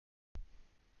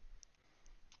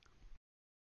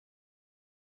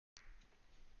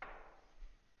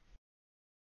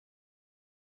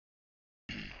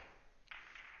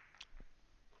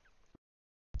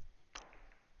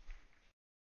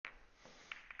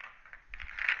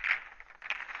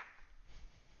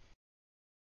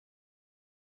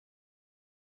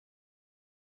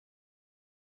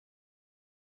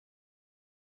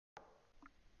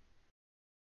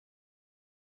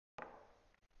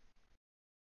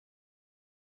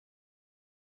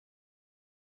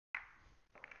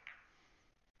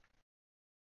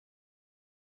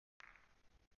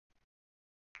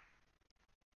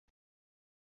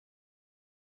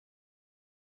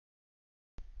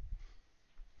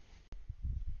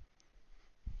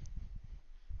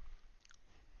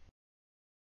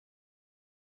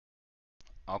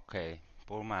Okay,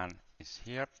 Bullman is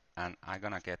here, and I'm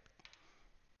gonna get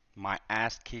my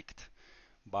ass kicked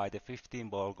by the 15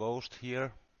 ball ghost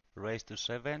here, raised to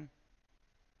 7.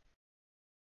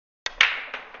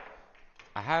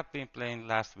 I have been playing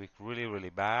last week really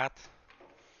bad,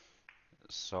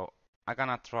 so I'm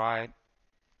gonna try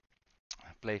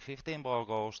play 15 ball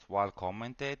ghost while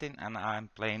commentating, and I'm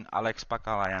playing Alex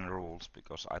Pagulayan rules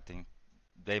because I think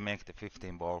they make the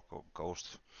 15 ball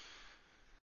ghost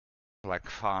like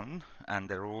fun, and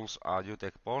the rules are you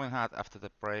take ball in hand after the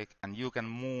break, and you can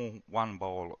move one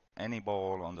ball, any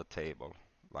ball on the table.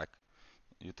 Like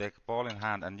you take ball in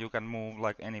hand and you can move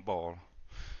like any ball,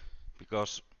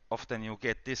 because often you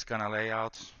get this kind of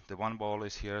layout. The one ball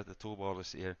is here, the two ball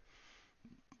is here.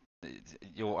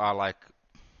 You are like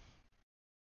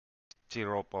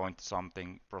 0 point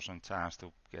something percent chance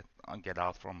to get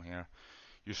out from here.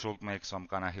 You should make some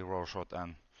kind of hero shot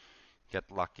and get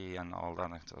lucky and all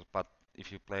that. But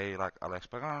if you play like Alex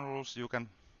Pagano rules, you can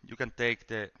take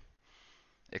the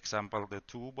example the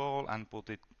two ball and put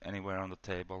it anywhere on the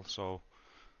table. So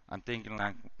I'm thinking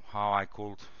like how I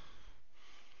could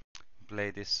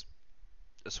play this.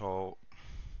 So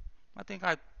I think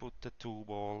I put the two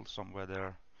ball somewhere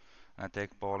there and I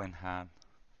take ball in hand,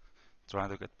 trying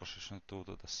to get position two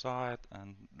to the side,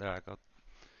 and there I got.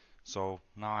 So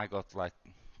now I got like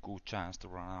good chance to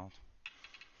run out.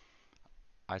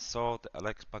 I saw the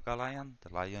Alex Pagulayan,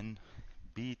 the lion,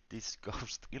 beat this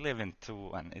ghost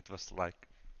 11-2, and it was like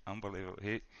unbelievable.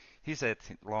 He said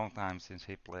long time since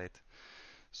he played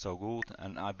so good,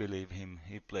 and I believe him.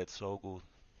 He played so good.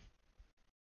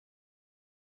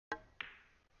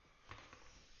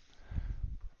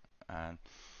 And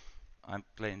I'm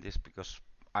playing this because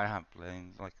I have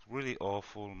playing like really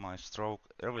awful. My stroke,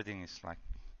 everything is like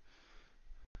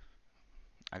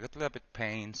I got a little bit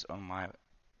pains on my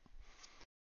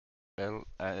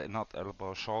not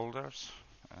elbow, shoulders,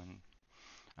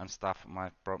 and stuff.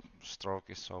 My stroke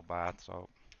is so bad, so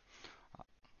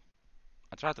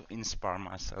I try to inspire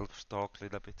myself, talk a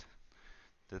little bit.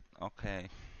 That okay,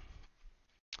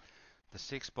 the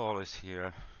six ball is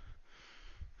here.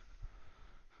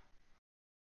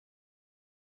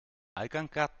 I can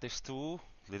cut this two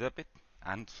little bit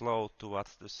and float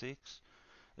towards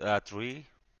the three.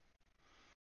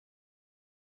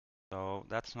 So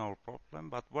that's no problem.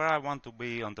 But where I want to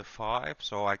be on the five,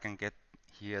 so I can get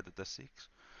here to the six.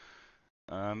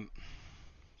 I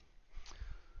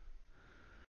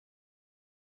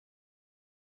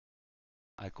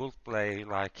could play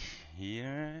like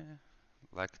here,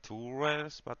 like two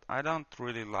rails, but I don't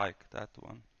really like that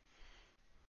one.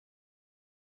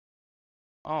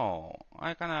 Oh,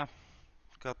 I kinda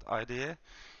got idea.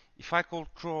 If I could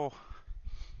draw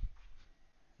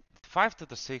 5 to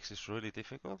the 6 is really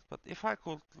difficult, but if I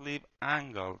could leave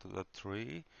angle to the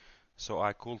 3, so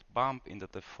I could bump into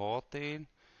the 14,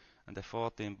 and the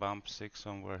 14 bumps 6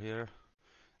 somewhere here,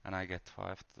 and I get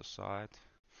 5 to the side.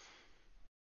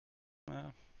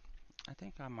 Well, I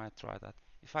think I might try that.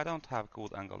 If I don't have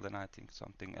good angle, then I think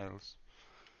something else.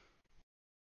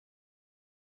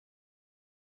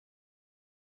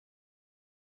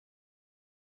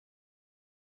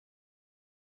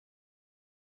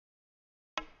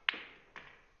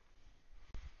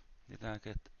 Did I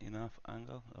get enough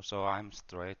angle? So I'm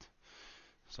straight.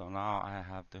 So now I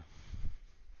have to.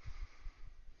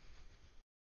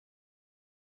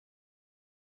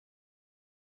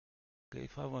 Okay,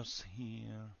 if I was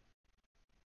here.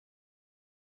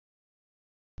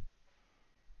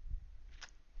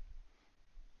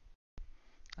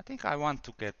 I think I want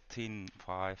to get thin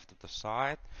 5 to the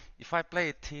side. If I play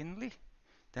it thinly,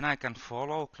 then I can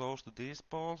follow close to these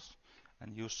balls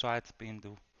and use side spin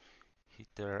to hit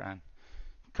there and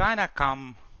kinda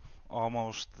come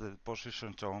almost the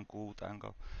position zone good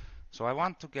angle. So I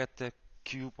want to get the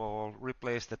cue ball,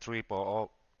 replace the 3 ball, or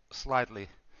slightly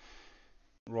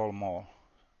roll more.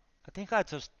 I think I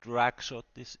just drag shot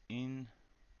this in.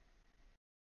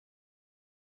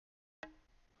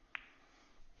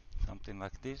 Something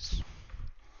like this.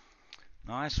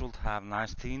 Now I should have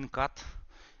nice thin cut.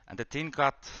 And the thin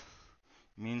cut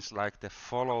means like the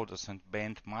follow doesn't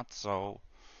bend much, so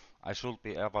I should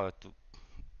be able to,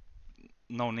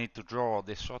 no need to draw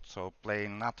this shot, so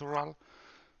playing natural,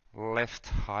 left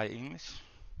high English.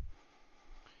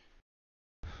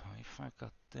 So if I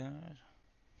got there.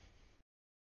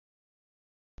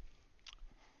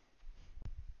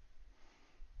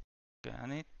 Okay, I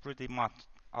need pretty much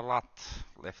a lot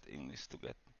left English to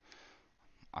get.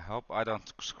 I hope I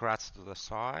don't scratch to the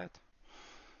side.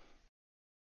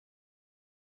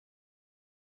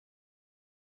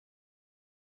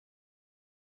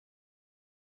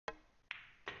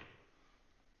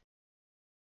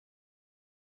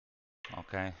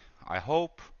 Okay, I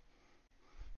hope.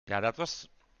 Yeah, that was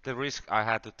the risk I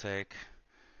had to take.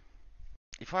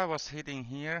 If I was hitting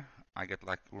here, I get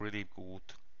like really good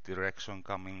direction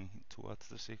coming towards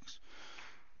the 6.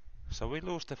 So we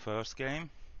lose the first game.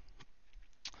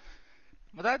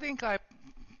 But I think I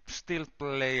still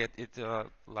played it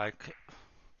like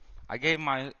I gave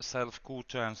myself good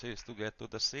chances to get to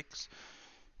the 6,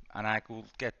 and I could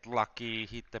get lucky,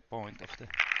 hit the point of the.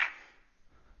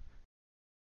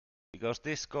 Because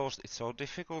this ghost is so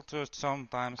difficult to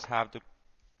sometimes have to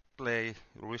play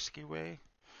risky way,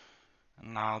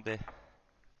 and now the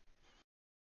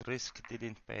risk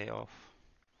didn't pay off.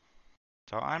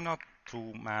 So I'm not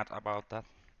too mad about that.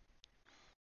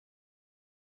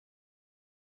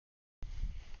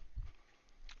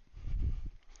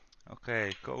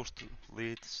 Okay, ghost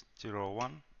leads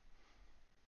 0-1.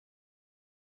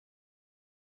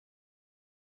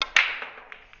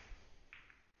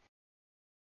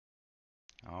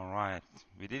 Alright,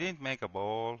 we didn't make a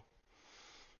ball.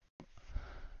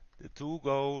 The 2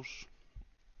 goes.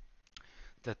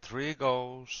 The 3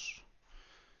 goes.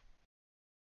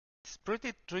 It's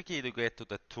pretty tricky to get to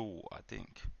the 2, I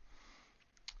think.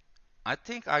 I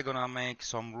think I'm gonna make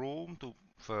some room to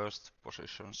first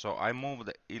position, so I move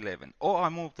the 11. Oh, I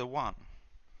move the 1.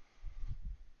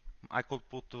 I could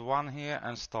put the 1 here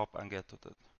and stop and get to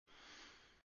the.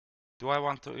 Do I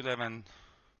want to 11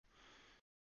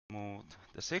 moved?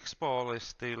 The 6 ball is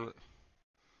still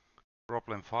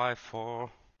problem 5-4.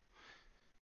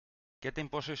 Get in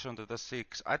position to the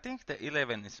 6. I think the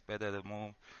 11 is better to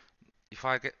move. If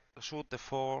I shoot the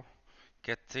 4,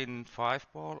 get in 5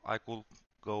 ball, I could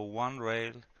go 1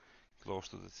 rail close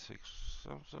to the 6.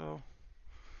 So.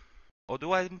 Or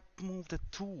do I move the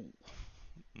 2?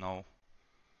 No.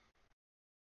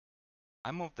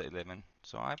 I moved the 11.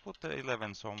 So I put the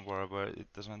 11 somewhere where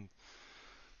it doesn't.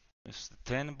 If the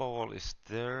 10 ball is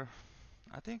there,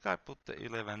 I think I put the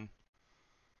 11.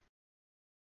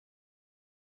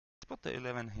 Let's put the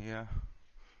 11 here.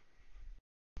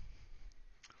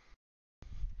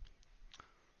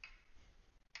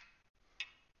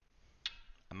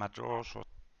 And my draw shot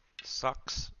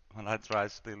sucks when I try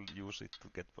still use it to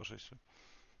get position.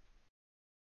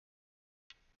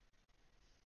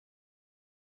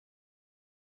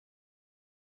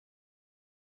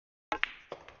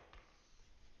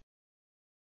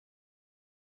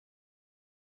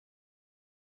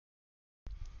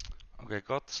 Okay,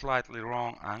 got slightly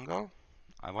wrong angle.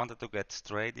 I wanted to get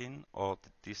straight in or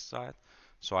this side,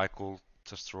 so I could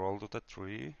just roll to the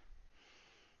 3.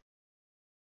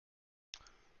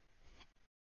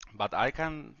 But I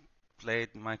can play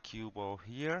my cue ball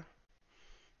here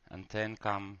and then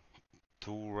come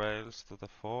 2 rails to the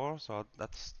 4, so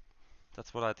that's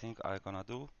what I think I'm gonna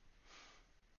do.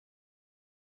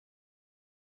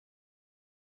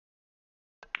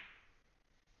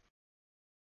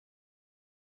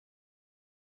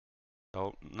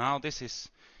 So now this is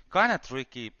kind of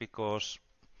tricky because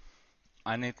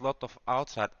I need a lot of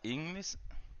outside English,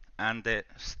 and the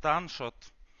stun shot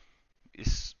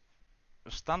is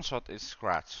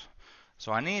scratch.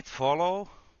 So I need follow,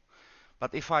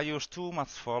 but if I use too much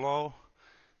follow,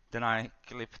 then I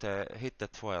hit the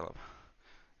 12.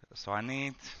 So I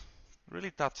need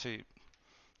really touchy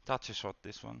shot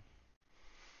this one.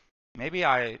 Maybe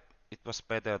it was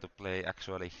better to play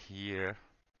actually here,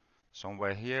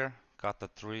 somewhere here, got the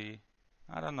 3.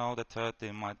 I don't know, the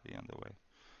 13 might be on the way.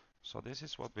 So this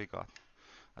is what we got.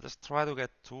 I just try to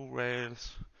get 2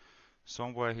 rails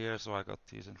somewhere here, so I got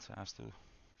decent chance to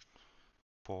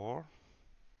 4.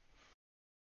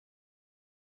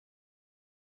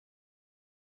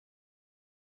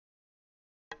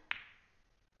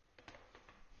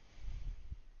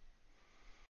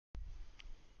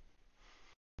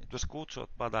 It was good shot,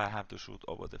 but I have to shoot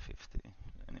over the 50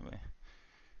 anyway.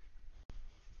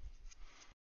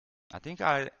 I think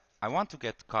I want to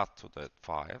get cut to the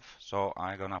 5, so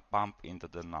I'm gonna bump into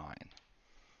the 9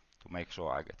 to make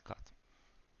sure I get cut.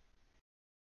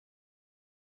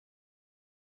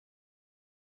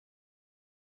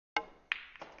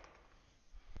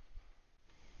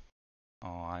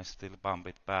 Oh, I still bump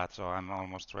it bad, so I'm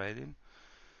almost trading.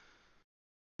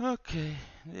 Okay,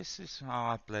 this is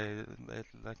how I play it.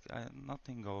 Like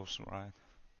nothing goes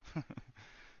right.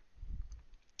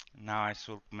 Now I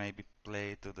should maybe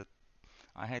play to the.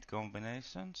 I hate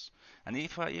combinations, and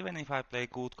even if I play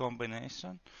good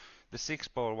combination, the 6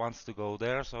 ball wants to go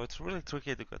there, so it's really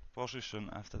tricky to get position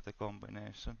after the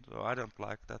combination. So I don't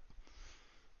like that.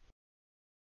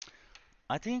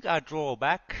 I think I draw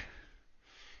back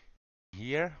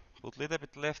here, put a little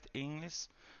bit left English,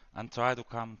 and try to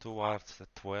come towards the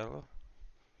 12.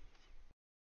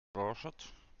 Draw shot.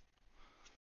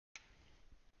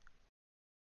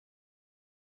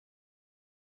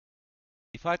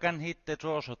 if I can hit the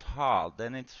draw shot hard,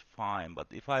 then it's fine. But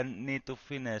if I need to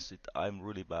finish it, I'm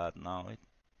really bad now.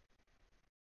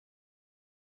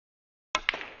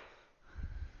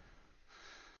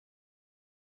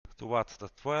 Towards the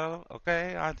 12.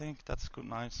 Okay, I think that's good,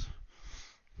 nice.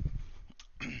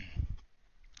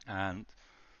 And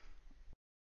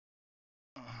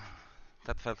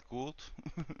that felt good.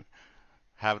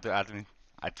 Have to admit,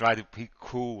 I try to be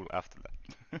cool after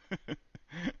that.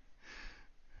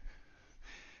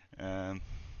 um,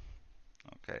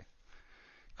 okay,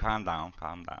 calm down,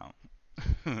 calm down.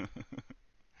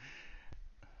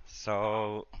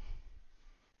 So,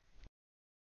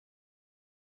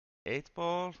 8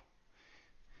 ball.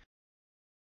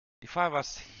 If I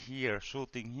was here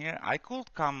shooting here, I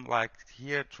could come like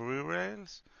here 3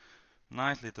 rails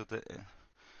nicely to the.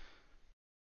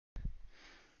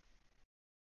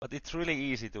 But it's really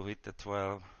easy to hit the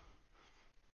 12.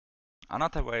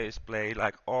 Another way is play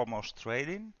like almost straight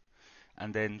in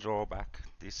and then draw back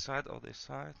this side or this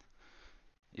side.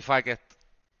 If I get,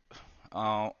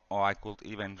 or I could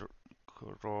even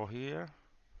draw here.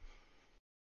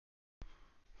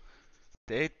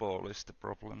 The 8 ball is the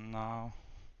problem now.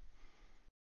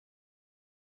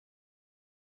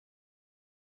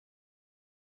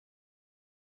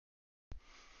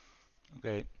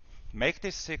 Okay, make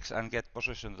this 6 and get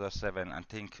position to the 7 and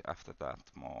think after that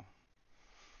more.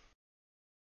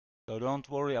 So don't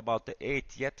worry about the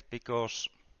 8 yet because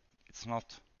it's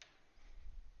not.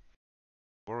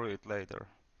 Worry it later.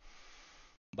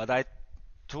 But I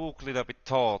took a little bit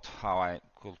thought how I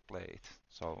could play it.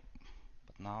 So,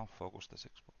 but now focus the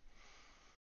 6 ball.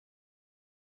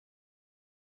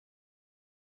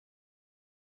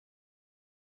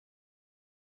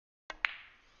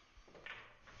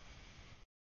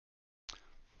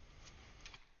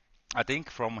 I think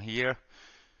from here,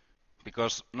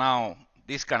 because now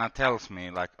this kind of tells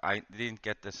me like I didn't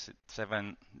get the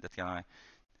 7 that can I.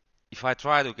 If I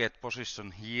try to get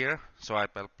position here, so I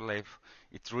play,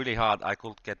 it's really hard. I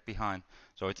could get behind.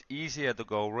 So it's easier to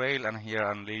go rail and here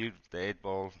and leave the 8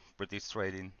 ball pretty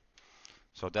straight in.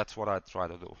 So that's what I try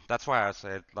to do. That's why I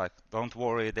said like don't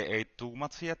worry the 8 too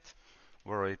much yet.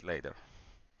 Worry it later.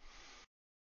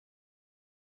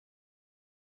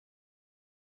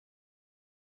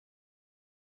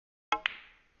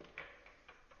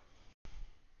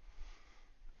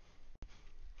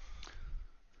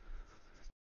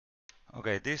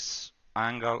 Okay, this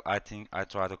angle, I think I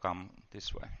try to come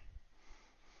this way.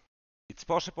 It's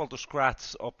possible to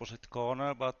scratch opposite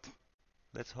corner, but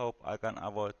let's hope I can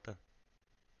avoid that.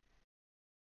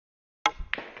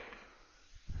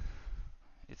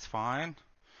 It's fine.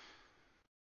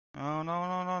 Oh, no,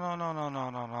 no, no, no, no, no, no,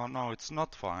 no, no, no, it's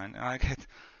not fine. I get,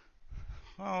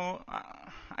 oh,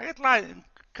 I get like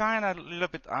kind of a little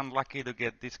bit unlucky to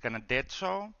get this kind of dead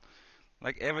show.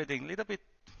 Like everything a little bit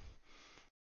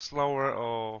slower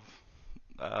or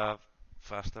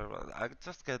faster. I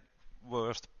just get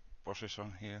worst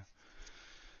position here.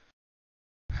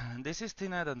 This is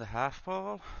thinner than the half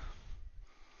ball.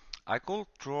 I could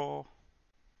draw.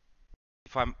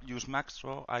 If I use max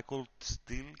draw, I could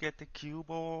still get the cue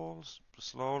balls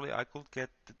slowly. I could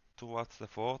get towards the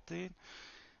 14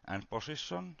 and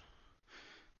position,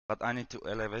 but I need to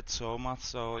elevate so much,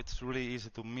 so it's really easy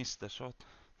to miss the shot.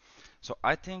 So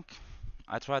I think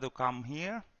I try to come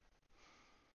here,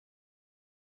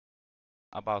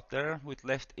 about there, with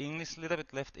left English, little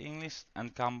bit left English,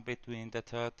 and come between the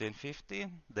 13,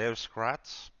 15. There's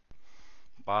scratch,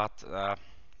 but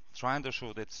trying to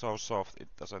shoot it so soft it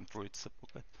doesn't reach the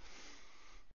bucket.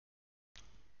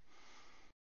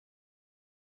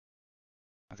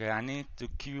 Okay, I need to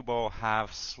cue ball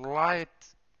have slight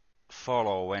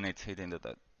follow when it hit into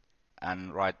the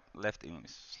and right left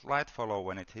English, slight follow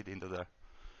when it hit into the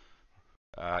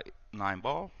 9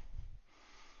 ball.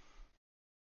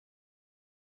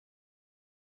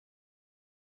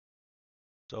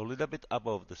 So a little bit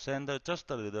above the center, just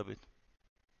a little bit.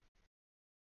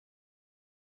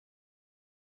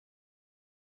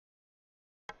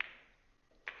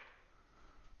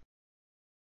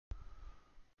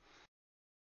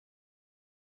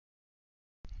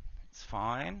 It's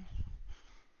fine.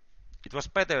 It was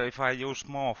better if I used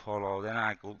more follow, then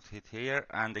I could hit here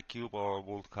and the cue ball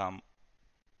would come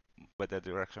better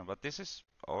direction. But this is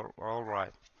all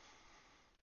right.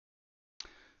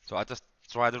 So I just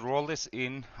try to roll this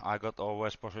in. I got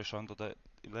always position to the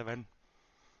 11.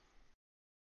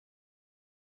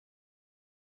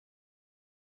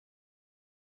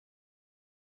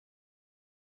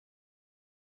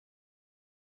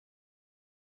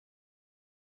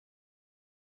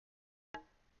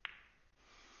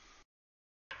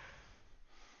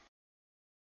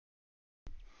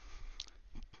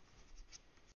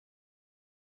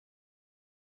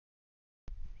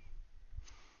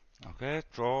 Okay,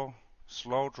 draw,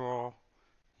 slow draw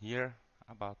here,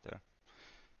 about there.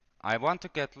 I want to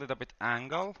get a little bit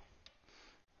angle,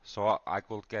 so I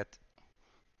could get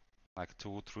like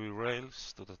 2-3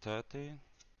 rails to the 13.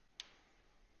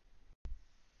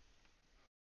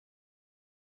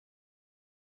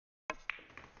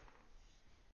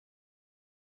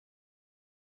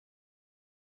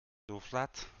 Too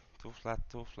flat, too flat,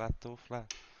 too flat, too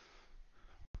flat.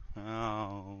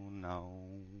 Oh no.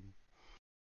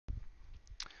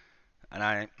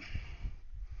 And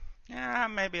yeah,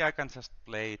 maybe I can just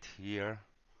play it here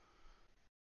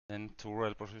in 2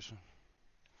 rail position.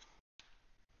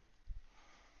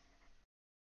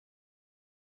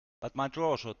 But my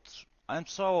draw shots, I'm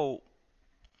so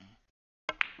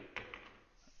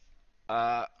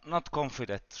not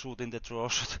confident shooting the draw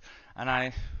shot, and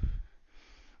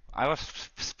I was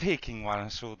speaking while I'm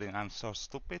shooting. I'm so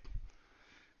stupid.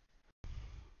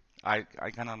 I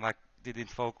kind of like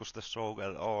didn't focus the stroke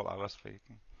at all. I was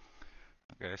speaking.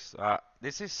 Okay, so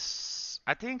this is.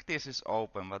 I think this is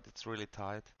open, but it's really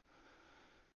tight.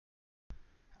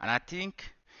 And I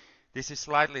think this is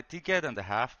slightly thicker than the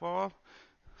half ball.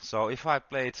 So if I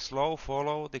play it slow,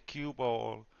 follow the cue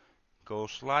ball, go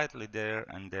slightly there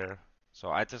and there. So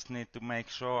I just need to make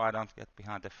sure I don't get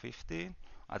behind the 15.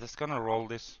 I'm just gonna roll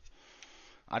this.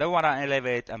 I don't wanna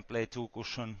elevate and play 2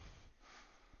 cushion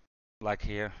like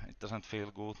here. It doesn't feel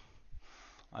good.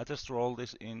 I just roll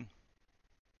this in.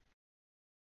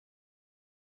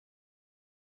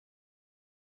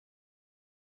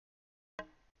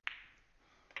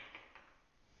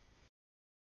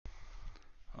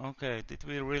 Okay, did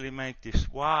we really make this?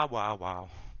 Wow, wow, wow.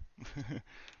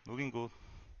 Looking good.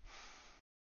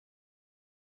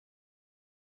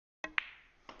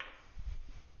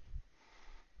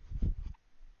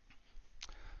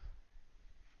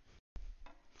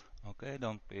 Okay,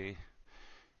 don't be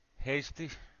hasty.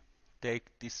 Take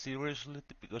this seriously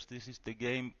because this is the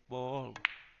game ball.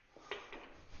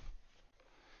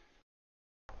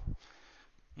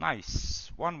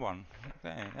 Nice. 1-1.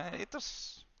 Okay, it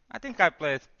was. I think I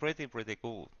played pretty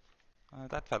good.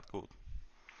 That felt good.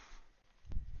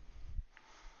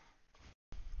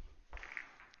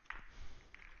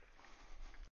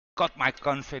 Got my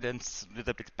confidence a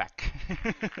little bit back.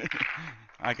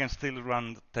 I can still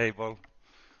run the table.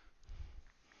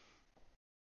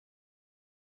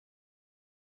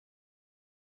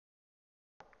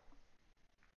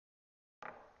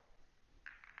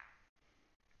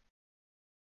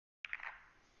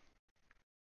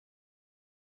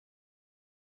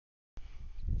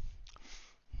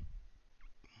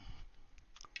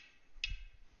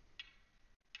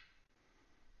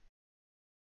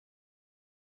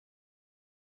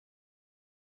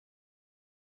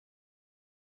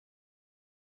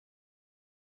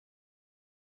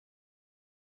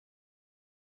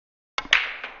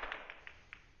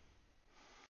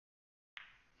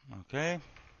 Okay,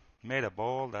 made a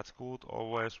ball, that's good.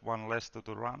 Always one less to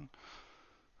the run.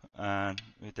 And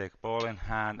we take ball in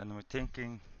hand and we're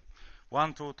thinking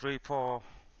 1, 2, 3, 4.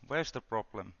 Where's the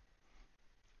problem?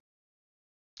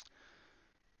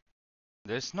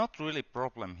 There's not really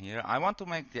problem here. I want to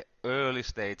make the early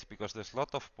stage because there's a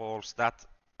lot of balls that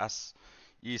as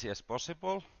easy as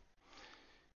possible.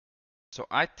 So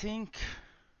I think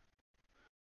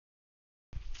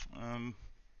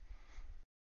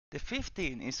the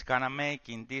 15 is kind of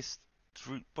making this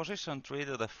position 3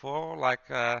 to the 4 like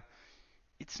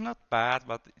it's not bad,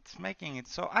 but it's making it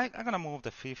so I'm gonna move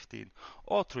the 15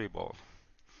 or 3 ball.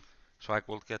 So I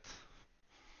could get.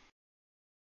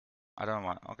 I don't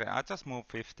want. Okay, I just move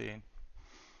 15.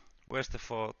 Where's the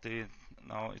 14?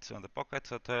 No, it's on the pocket,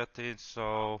 so 13.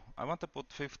 So I want to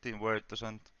put 15 where it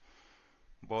doesn't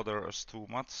bother us too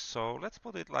much. So let's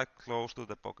put it like close to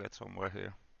the pocket somewhere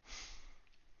here.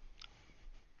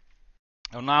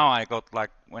 So now I got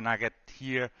like, when I get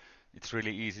here, it's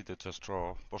really easy to just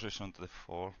draw position to the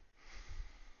 4.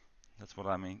 That's what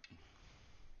I mean.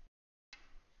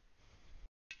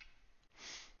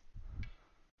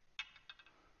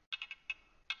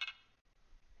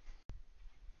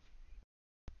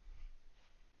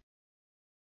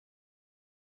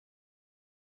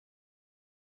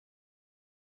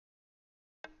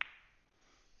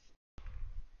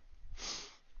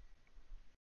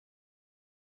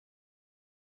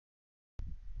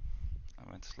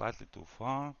 I went slightly too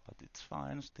far, but it's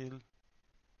fine still.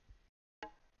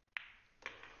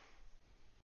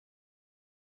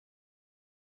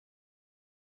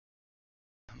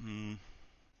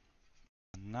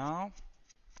 Now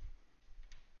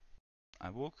I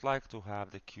would like to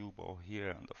have the cue ball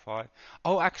here on the 5.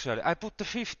 Oh, actually, I put the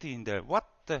 15 there. What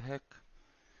the heck?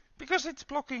 Because it's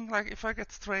blocking, like if I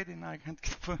get straight in, I can't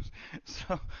get first.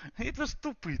 So it was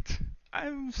stupid.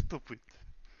 I'm stupid.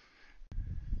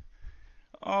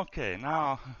 Okay,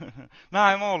 now now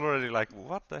I'm already like,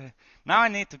 what the? Now I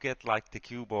need to get like the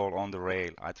cue ball on the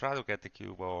rail. I try to get the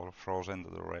cue ball frozen to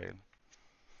the rail.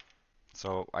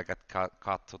 So I got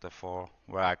cut to the 4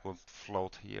 where I could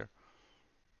float here.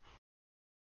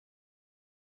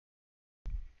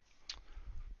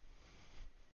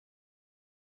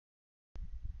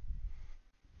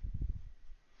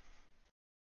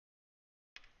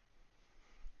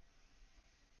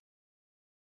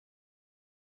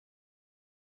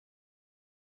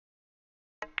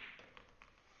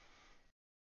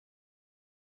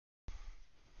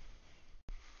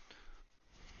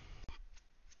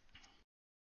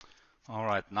 All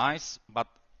right, nice, but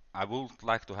I would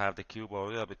like to have the cue ball a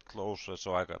little bit closer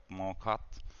so I got more cut.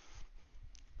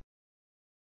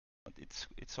 But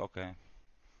it's okay.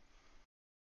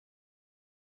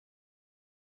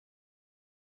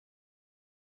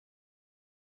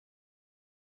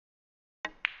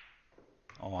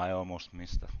 Oh, I almost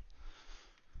missed that.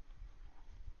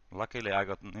 Luckily, I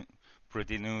got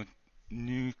pretty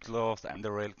new cloth, and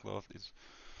the rail cloth is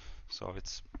so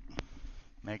it's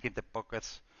making the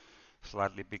pockets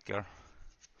slightly bigger.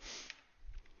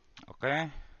 Okay,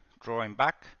 drawing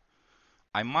back.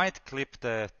 I might clip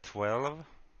the 12,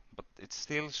 but it's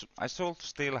still I should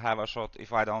still have a shot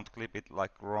if I don't clip it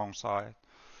like wrong side.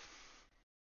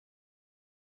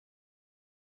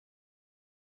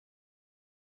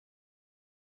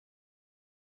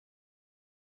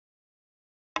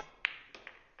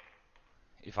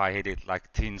 If I hit it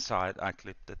like thin side, I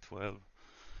clip the 12.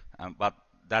 But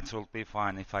that will be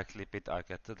fine. If I clip it, I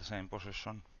get to the same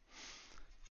position.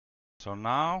 So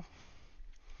now,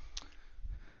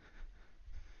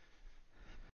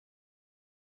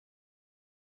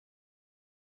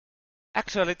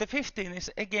 actually the 15 is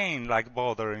again like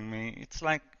bothering me. It's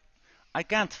like I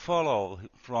can't follow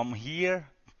from here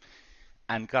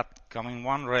and got coming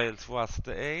one rail towards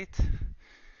the 8.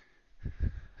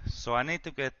 So I need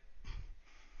to get,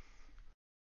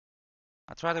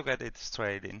 I try to get it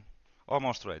straight in,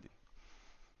 almost straight in.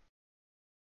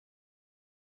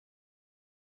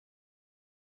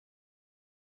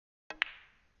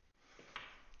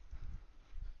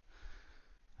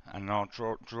 And now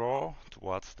draw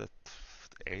towards the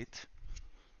 8.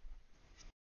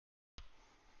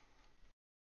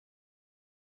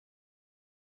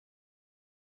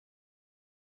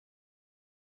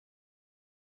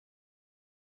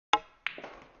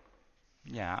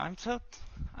 Yeah, I'm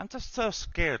just so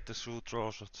scared to shoot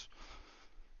draw shots.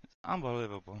 It's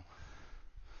unbelievable.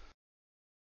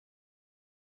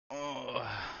 Oh,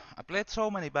 I played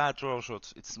so many bad draw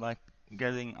shots. It's like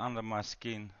getting under my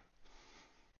skin.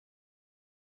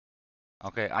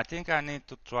 Okay, I think I need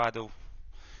to try to.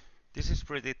 This is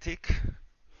pretty thick.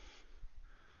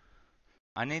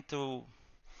 I need to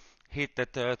hit the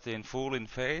 13 full in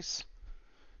face.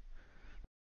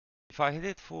 If I hit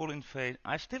it full in face,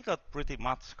 I still got pretty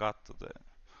much cut to the.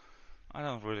 I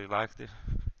don't really like this.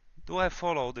 Do I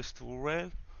follow this two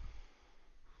rail?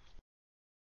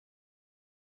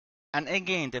 And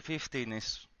again, the 15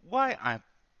 is why I'm.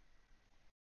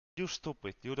 You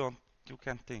stupid. You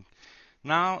can't think.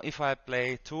 Now, if I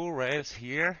play two rails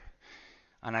here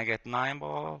and I get 9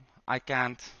 ball, I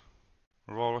can't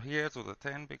roll here to the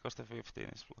 10 because the 15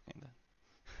 is blocking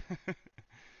that.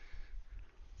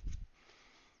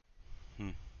 Hmm.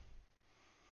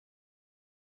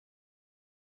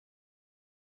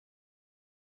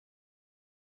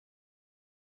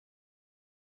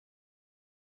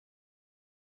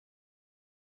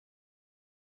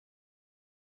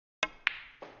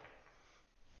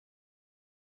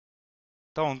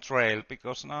 Don't trail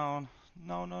because no,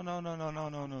 no, no, no, no, no, no,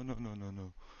 no, no, no, no, no,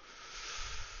 no.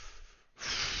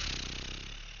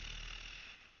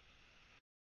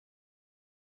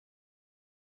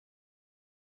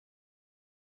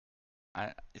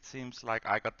 It seems like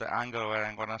I got the angle where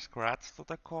I'm gonna scratch to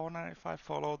the corner if I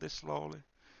follow this slowly.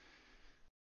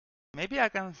 Maybe I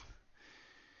can.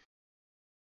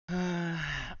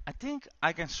 I think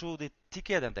I can shoot it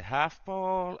thicker than the half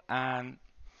ball and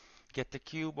get the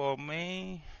cue ball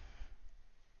me.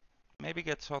 Maybe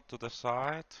get shot to the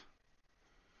side.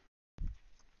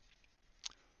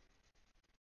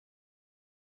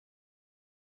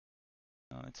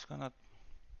 No, it's gonna.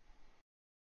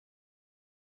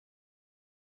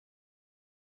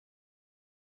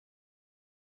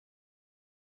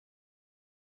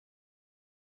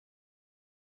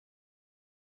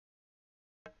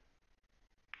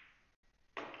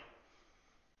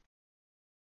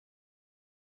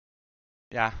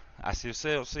 Yeah, As you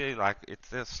see, like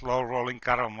it's a slow rolling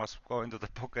carom was going to the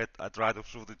pocket. I tried to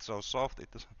shoot it so soft.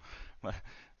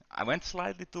 I went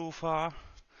slightly too far,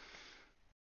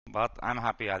 but I'm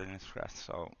happy I didn't scratch.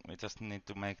 So we just need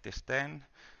to make this 10.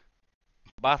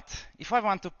 But if I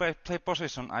want to play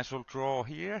position, I should draw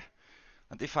here.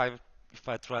 And if I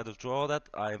try to draw that,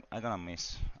 I'm gonna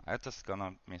miss. I just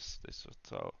gonna miss this.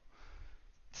 So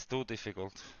it's too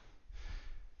difficult.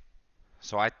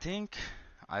 So I think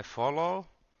I follow.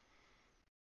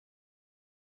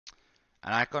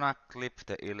 And I'm gonna clip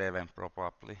the 11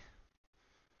 probably.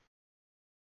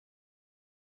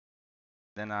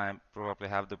 Then I probably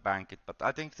have to bank it, but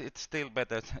I think it's still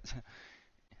better.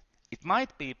 It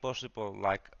might be possible,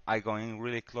 like I going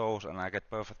really close and I get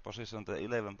perfect position to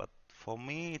 11, but for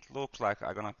me it looks like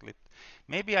I'm gonna clip.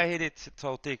 Maybe I hit it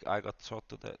so thick I got shot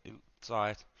to the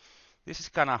side. This is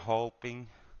kinda hoping.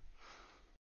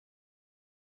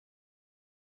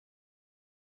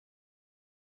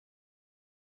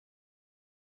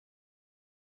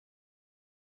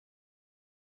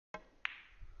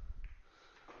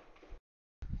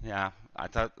 Yeah, I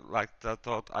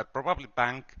thought I probably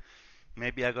bank.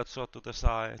 Maybe I got shot to the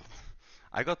side.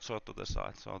 I got shot to the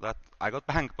side, so that I got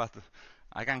bank, but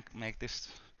I can make this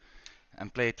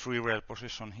and play 3-rail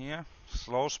position here.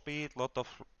 Slow speed, lot of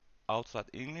outside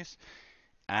English,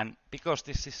 and because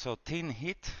this is so thin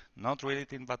hit, not really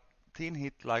thin, but thin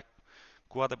hit like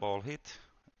quarter ball hit,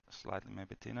 slightly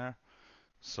maybe thinner.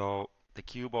 So the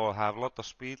cue ball have lot of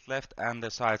speed left, and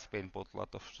the side spin put lot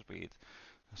of speed.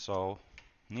 So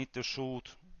need to shoot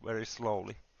very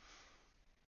slowly.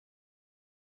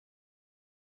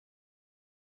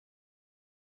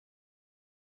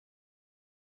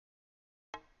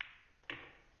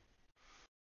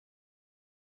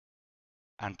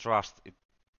 And trust it.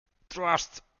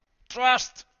 Trust!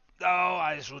 Trust! No,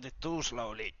 I shoot it too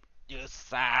slowly. You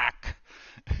suck!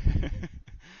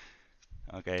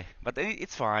 Okay, but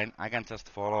it's fine. I can just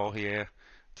follow here.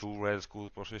 2 rails,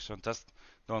 good position. Just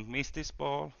don't miss this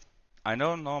ball. I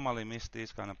don't normally miss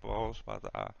these kind of balls, but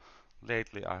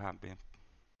lately I have been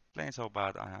playing so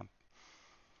bad. I am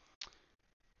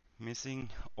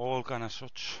missing all kind of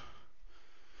shots.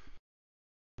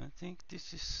 I think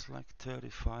this is like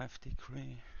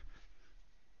 35-degree.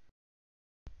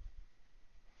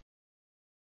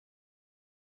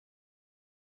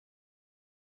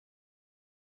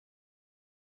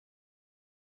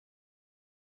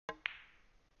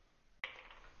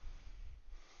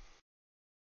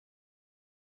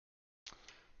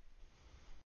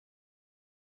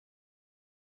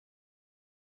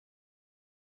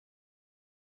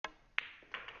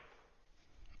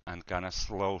 And kind of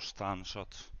slow stun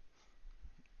shot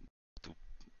to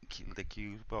kill the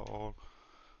cue ball.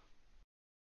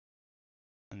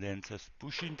 And then just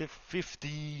pushing the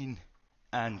 15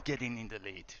 and getting in the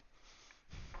lead.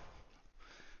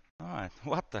 Alright,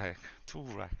 what the heck? 2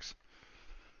 racks.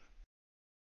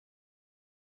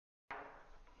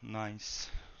 Nice.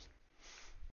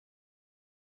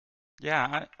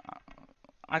 Yeah,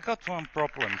 I got some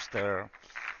problems there.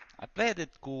 I played it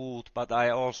good, but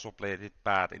I also played it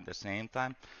bad in the same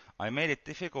time. I made it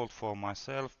difficult for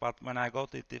myself, but when I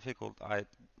got it difficult, I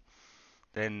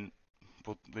then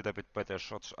put a little bit better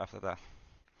shots after that.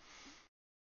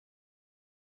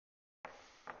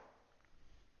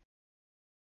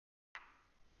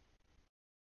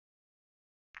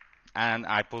 And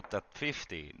I put that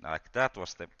 15, like that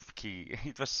was the key.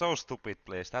 It was so stupid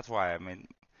place. That's why I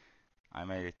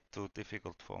made it too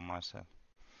difficult for myself.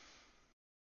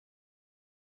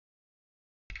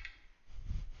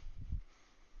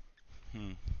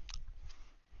 Hmm.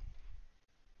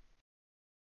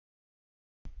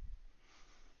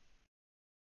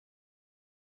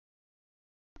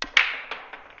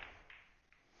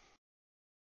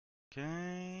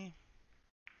 Okay.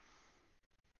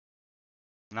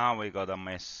 Now we got a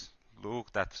mess.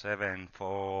 Look, that 7,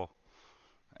 4,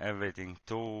 everything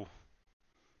 2.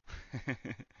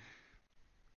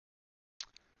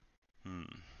 Hmm.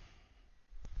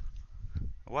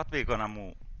 What we gonna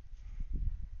move?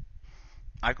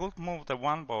 I could move the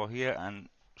 1 ball here and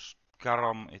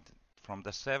carom it from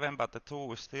the 7, but the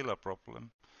 2 is still a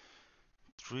problem.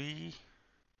 3.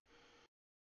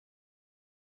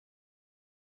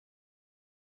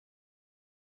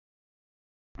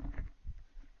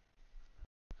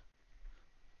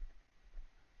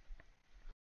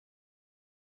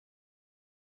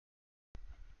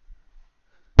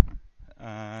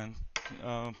 And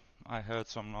I heard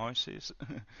some noises.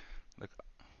 Like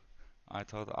I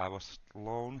thought I was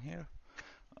alone here.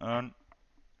 And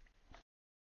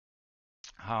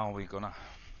how are we gonna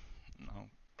now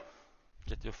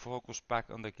get your focus back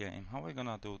on the game? How are we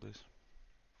gonna do this?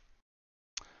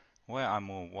 Where I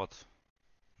move what?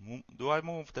 Do I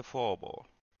move the 4 ball?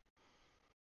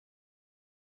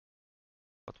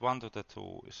 But 1 to the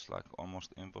 2 is like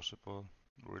almost impossible.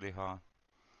 Really hard.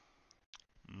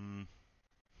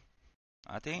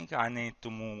 I think I need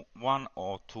to move 1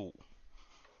 or 2.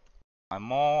 I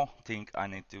more think I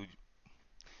need to.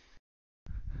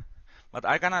 But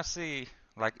I gonna see,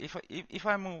 like if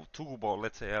I move 2 ball,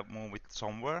 let's say I move it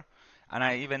somewhere, and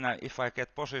I even if I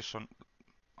get position,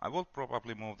 I will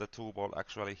probably move the 2 ball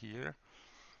actually here.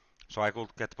 So I could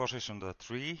get position to the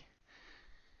 3.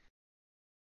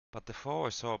 But the 4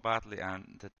 is so badly,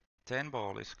 and the 10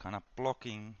 ball is kind of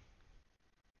blocking.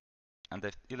 And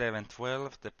the 11,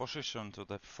 12, the position to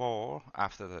the 4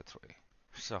 after the 3.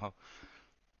 So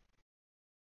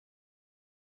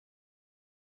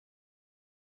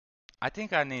I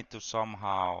think I need to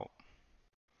somehow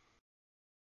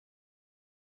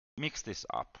mix this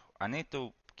up. I need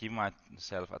to give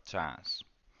myself a chance.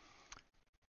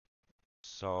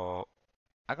 So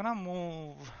I'm gonna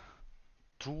move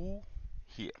 2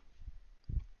 here.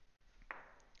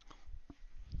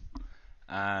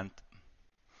 And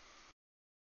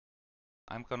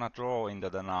I'm gonna draw into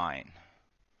the 9.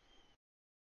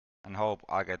 And hope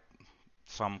I get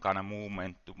some kind of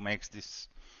movement to make this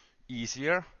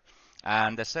easier.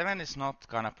 And the 7 is not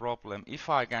kind of problem. If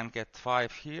I can get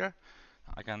 5 here,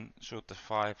 I can shoot the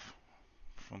 5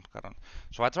 from current.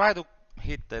 So I try to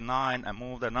hit the 9 and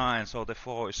move the 9 so the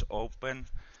 4 is open,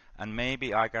 and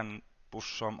maybe I can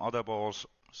push some other balls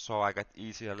so I get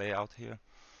easier layout here.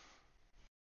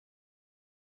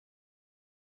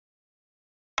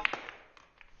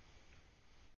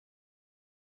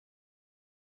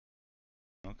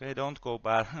 Okay, don't go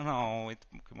bad. No, it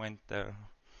went there.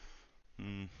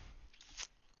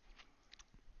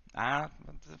 But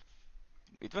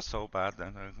it was so bad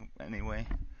anyway.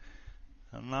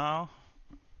 And now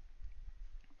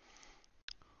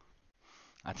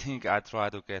I think I try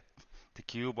to get the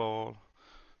cue ball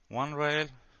 1 rail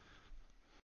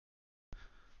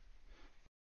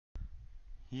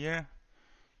here,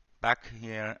 back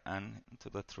here, and to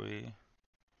the 3.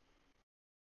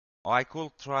 Or I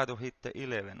could try to hit the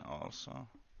 11 also.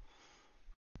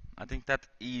 I think that's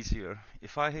easier.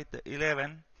 If I hit the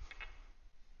 11,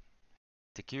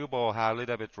 the cue ball have a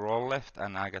little bit roll left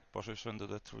and I get position to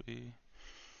the 3.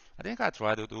 I think I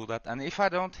try to do that. And if I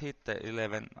don't hit the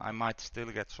 11, I might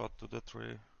still get shot to the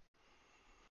 3.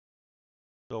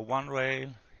 So 1 rail,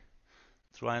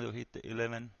 trying to hit the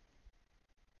 11.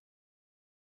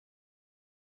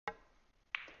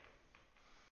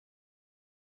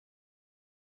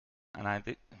 And I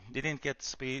didn't get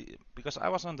speed because I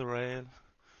was on the rail.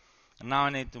 And now I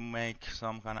need to make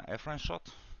some kind of reference shot.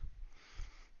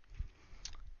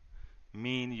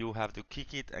 Mean you have to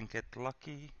kick it and get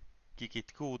lucky. Kick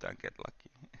it good and get lucky.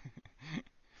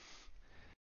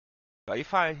 But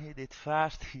if I hit it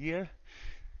fast here,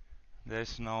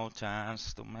 there's no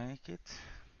chance to make it.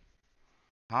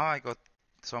 How I got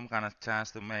some kind of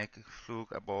chance to make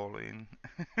fluke a ball in?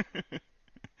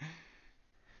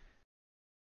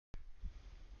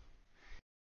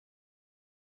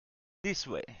 This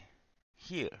way,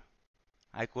 here,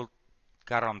 I could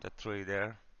carom the 3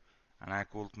 there, and I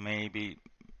could maybe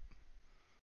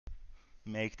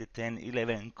make the 10,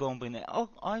 11 combine. Oh,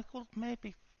 I could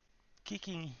maybe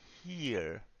kicking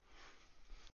here.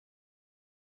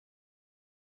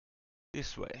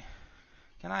 This way.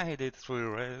 Can I hit it 3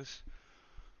 rails?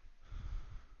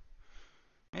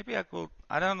 Maybe I could.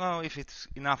 I don't know if it's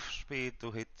enough speed to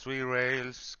hit 3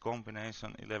 rails,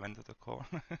 combination 11 to the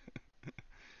corner.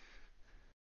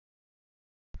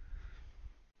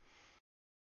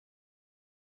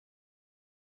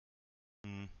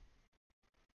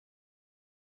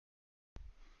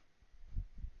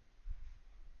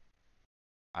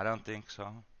 I don't think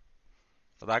so.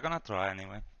 But I'm gonna try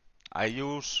anyway. I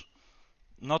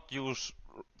not use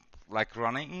like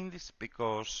running in this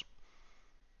because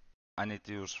I need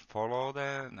to use follow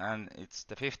there, and it's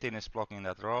the 15 is blocking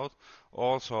that road.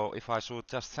 Also, if I shoot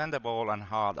just send the ball and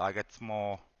hard, I get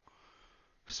more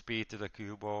speed to the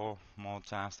cue ball, more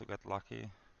chance to get lucky.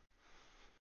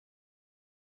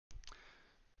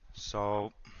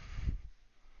 So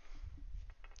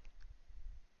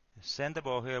send the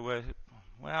ball here where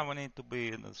I need to be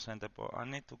in the center ball. I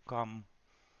need to come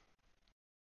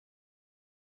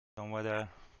somewhere there.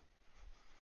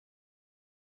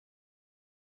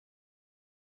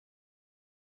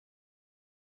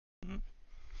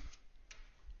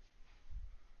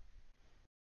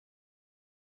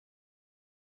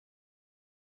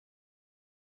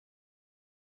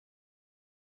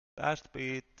 Fast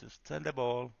speed, just send the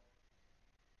ball.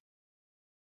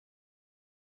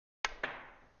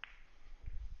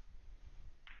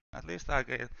 At least I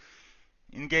get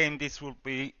in game. This will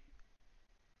be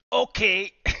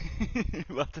okay,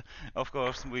 but of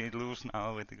course we lose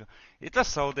now with the go. It was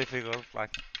so difficult.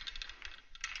 Like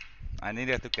I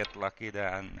needed to get lucky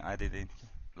there, and I didn't.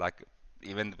 Like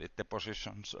even with the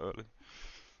positions early.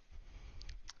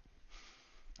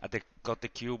 Got the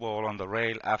cue ball on the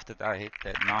rail after that I hit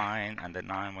the 9, and the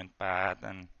 9 went bad,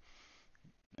 and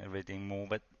everything moved.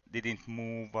 But didn't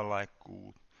move like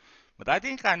good. But I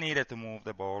think I needed to move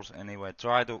the balls anyway.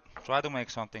 Try to make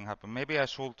something happen. Maybe I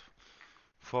should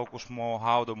focus more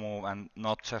how to move and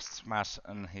not just smash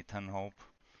and hit and hope.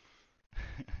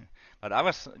 But I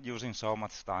was using so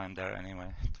much time there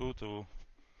anyway. 2-2.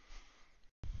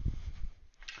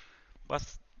 But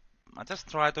I just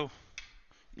try to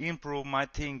improve my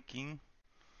thinking.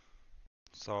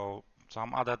 So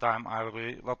some other time I will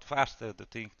be a lot faster to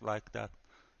think like that.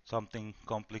 Something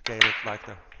complicated like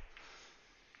that.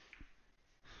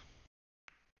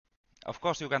 Of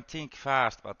course you can think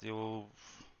fast, but you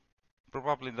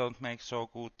probably don't make so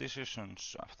good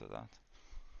decisions after that.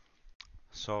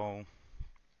 So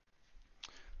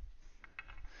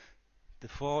the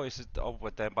 4 is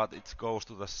over there, but it goes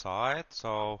to the side.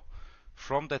 So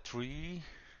from the 3,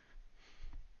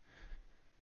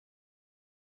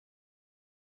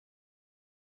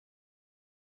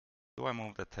 do I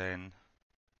move the 10?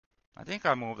 I think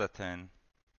I move the 10.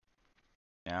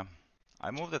 Yeah, I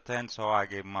move the 10, so I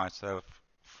give myself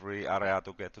free area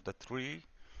to get to the 3.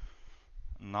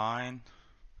 9.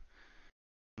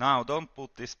 Now don't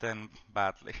put this 10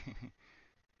 badly.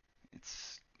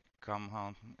 It's come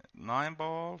on 9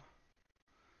 ball,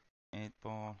 8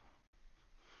 ball.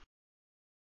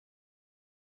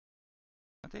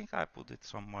 I think I put it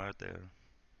somewhere there.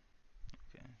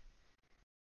 Okay.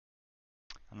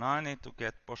 Now I need to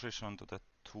get position to the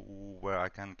 2 where I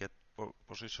can get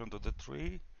position to the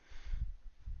 3.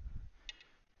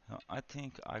 So I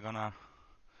think I'm gonna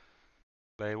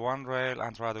play one rail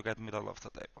and try to get middle of the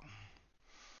table.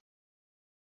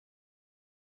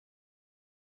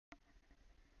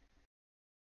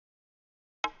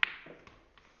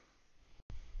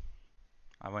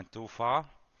 I went too far.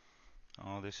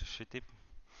 Oh, this is shitty.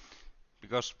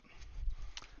 Because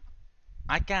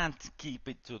I can't keep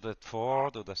it to the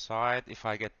 4 to the side if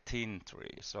I get thin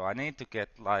 3. So I need to get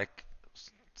like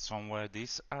somewhere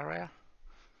this area.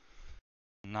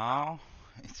 Now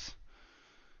it's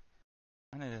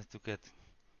I needed to get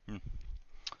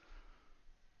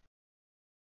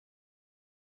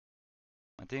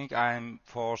I think I'm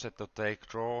forced to take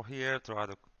draw here. Try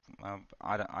to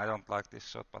I don't like this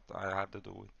shot, but I have to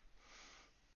do it.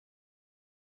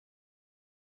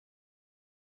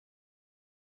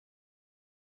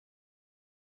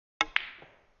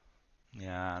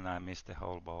 Yeah, and I missed the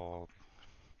whole ball.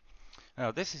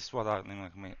 No, this is what I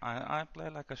mean. I play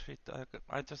like a shit.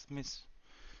 I just miss.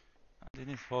 I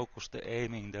didn't focus the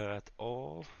aiming there at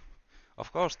all.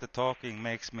 Of course, the talking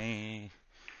makes me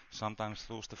sometimes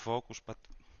lose the focus, but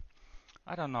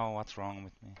I don't know what's wrong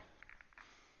with me.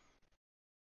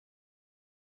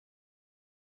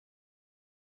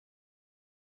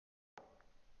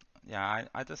 Yeah,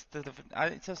 I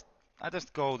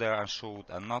just go there and shoot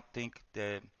and not think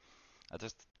the. I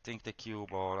just think the cue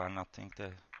ball and not think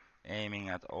the aiming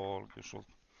at all. You should.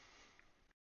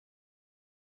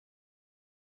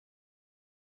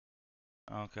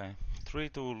 Okay,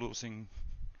 3-2 losing.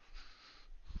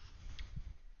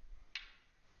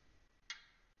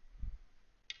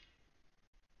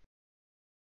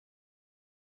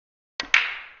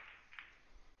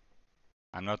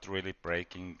 I'm not really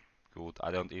breaking good.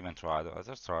 I don't even try. I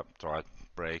just try to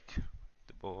break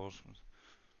the balls.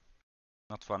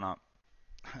 Not wanna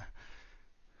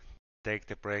take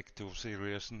the break too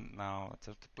serious now.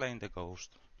 Just playing the ghost.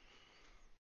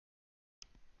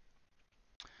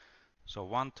 So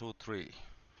 1, 2, 3,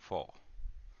 4.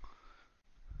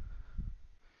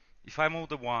 If I move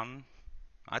the 1,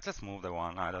 I just move the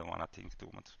 1. I don't wanna think too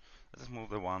much. I just move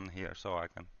the 1 here so I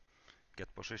can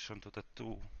get position to the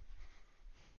 2.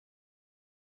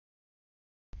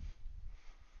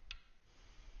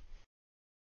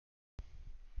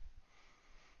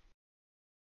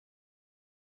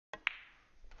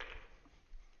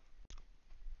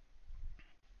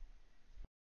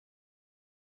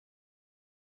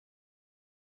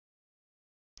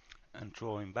 And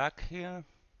drawing back here.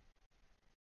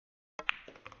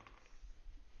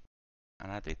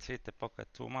 And I did hit the pocket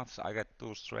too much. I got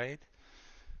 2 straight.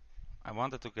 I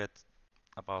wanted to get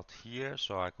about here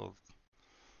so I could.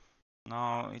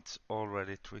 Now it's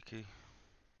already tricky.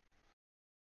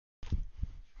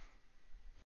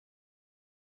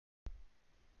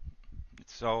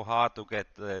 It's so hard to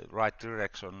get the right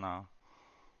direction now.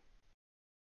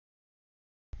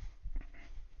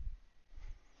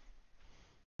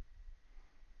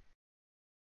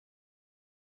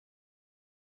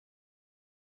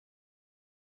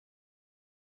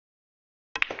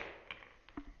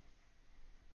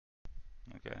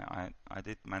 Okay, I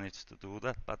did manage to do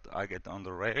that, but I get on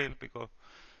the rail because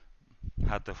I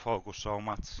had to focus so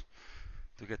much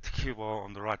to get the cue ball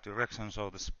on the right direction, so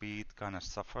the speed kind of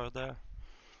suffered there.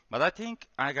 But I think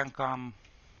I can come.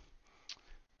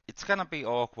 It's gonna be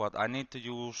awkward. I need to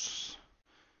use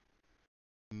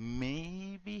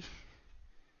maybe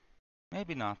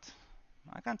not.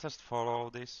 I can just follow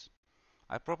this.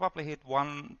 I probably hit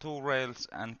 2 rails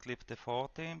and clip the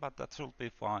 14, but that should be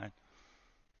fine.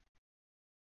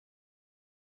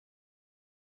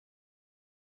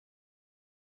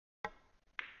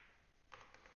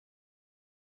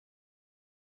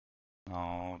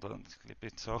 No, don't clip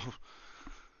it so.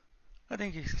 I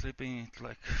think he's clipping it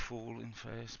like full in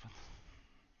face, but.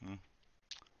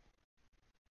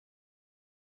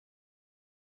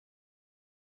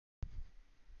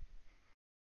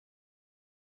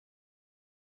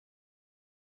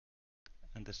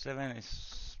 And the 7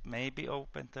 is maybe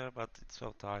open there, but it's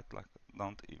so tight, like,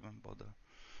 don't even bother.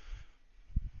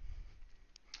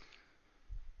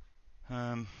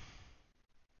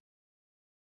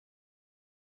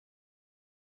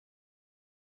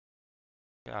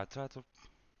 Yeah, I try to,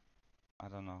 I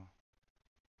don't know,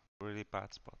 really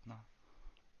bad spot now.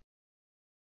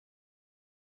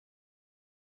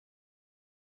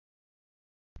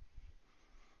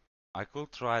 I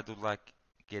could try to like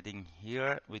getting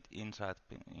here with inside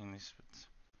pin in this.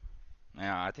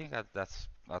 Yeah, I think that's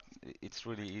it's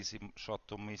really easy shot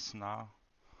to miss now.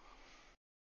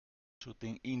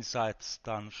 Shooting inside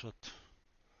stun shot,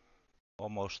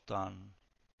 almost done.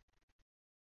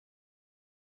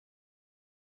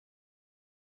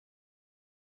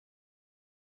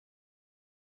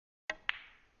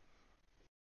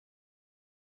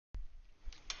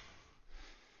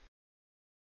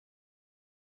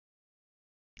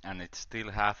 And it's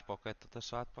still half pocket to the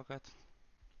side pocket.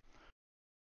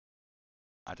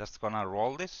 I just gonna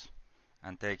roll this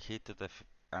and take hit to the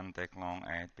and take long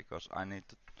 8 because I need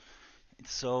to.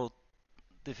 It's so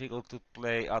difficult to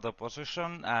play other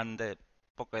position and the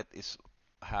pocket is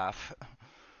half.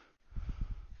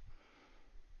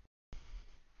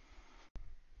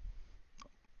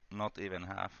 Not even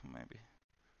half, maybe.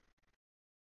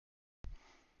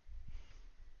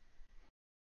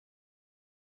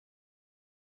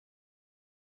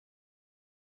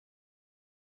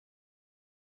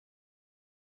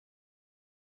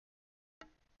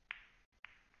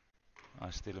 I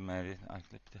still made it. I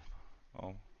clipped it.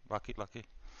 Oh, lucky, lucky.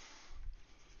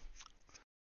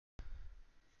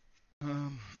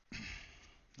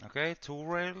 Okay, 2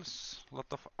 rails, lot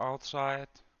of outside.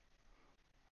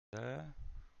 There.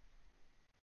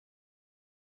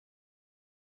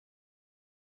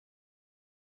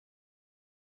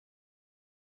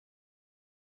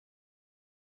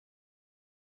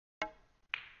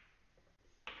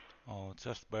 Oh,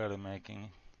 just barely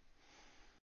making.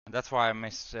 And that's why I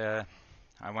missed.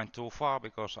 I went too far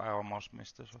because I almost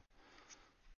missed it.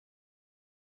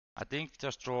 I think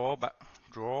just draw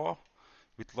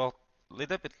with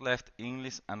little bit left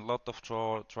English and lot of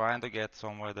draw, trying to get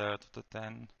somewhere there to the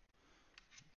 10.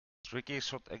 Tricky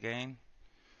shot again.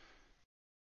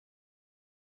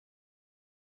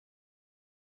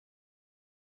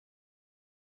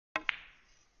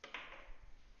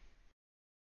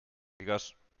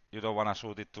 Because you don't want to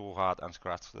shoot it too hard and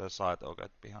scratch the side or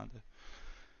get behind it.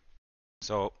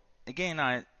 So again,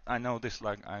 I know this,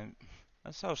 like I'm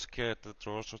so scared to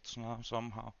draw shots now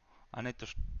somehow. I need to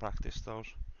practice those.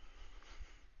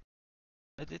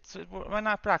 It's when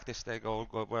I practice they go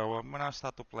well. When I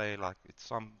start to play, like it's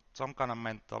some kind of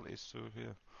mental issue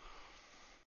here.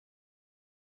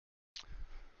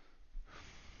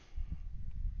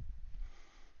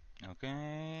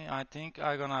 Okay, I think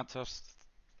I'm gonna just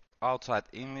outside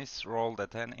English roll the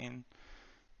 10 in,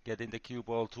 get in the cue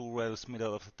ball 2 rails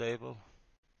middle of the table.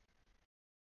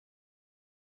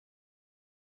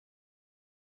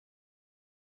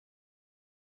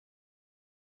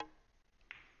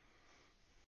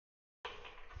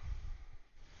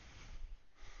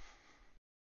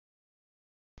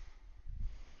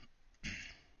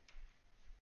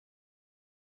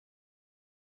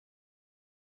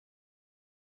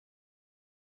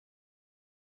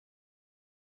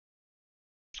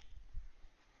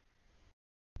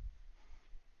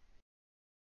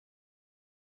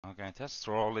 Okay, just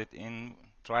roll it in,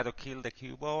 try to kill the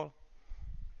cue ball.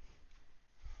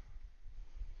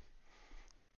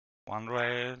 1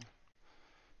 rail,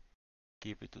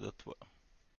 keep it to the 12.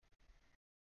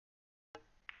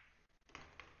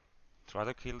 Try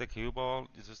to kill the cue ball,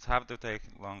 you just have to take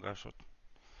longer shot.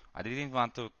 I didn't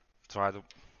want to try to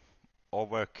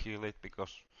overkill it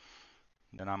because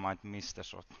then I might miss the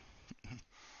shot.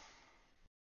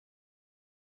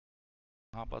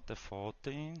 How about the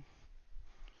 14?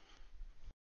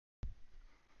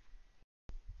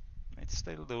 It's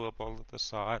still doable to the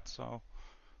side, so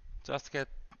just get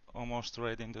almost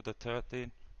straight into the 13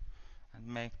 and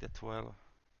make the 12.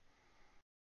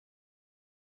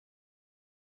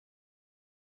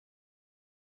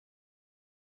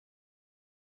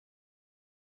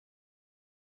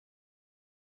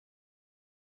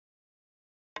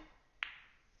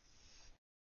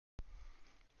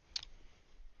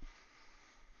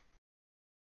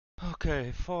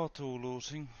 Okay, 4-2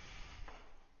 losing.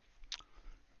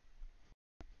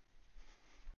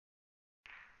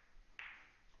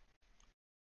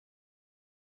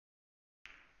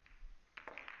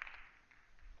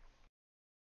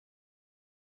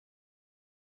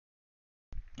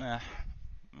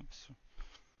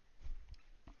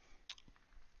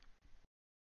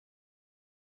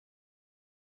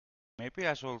 Maybe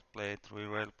I should play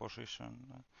 3-rail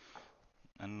position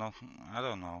and not. I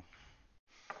don't know.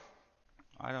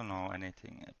 I don't know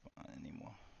anything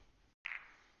anymore.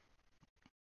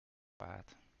 Bad.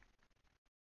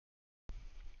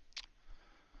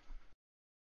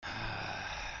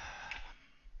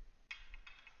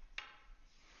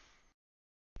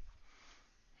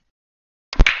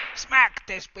 Smack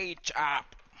this bitch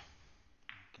up!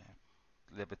 Okay,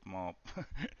 a little bit more.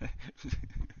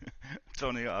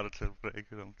 Johnny Archer break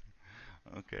or something.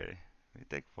 Okay, we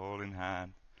take ball in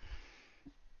hand.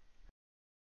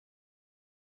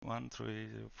 1, 3,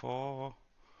 4.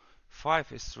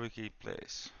 5 is tricky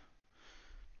place.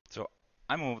 So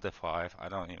I move the 5. I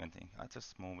don't even think. I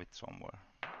just move it somewhere.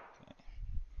 Okay.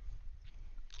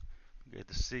 Get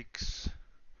the 6.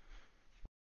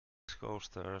 Goes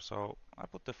there, so I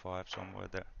put the 5 somewhere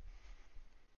there.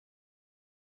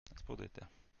 Let's put it there.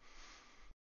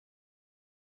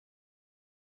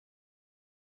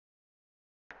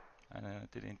 And I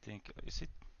didn't think, is it?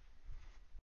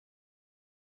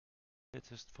 Let's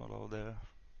just follow there.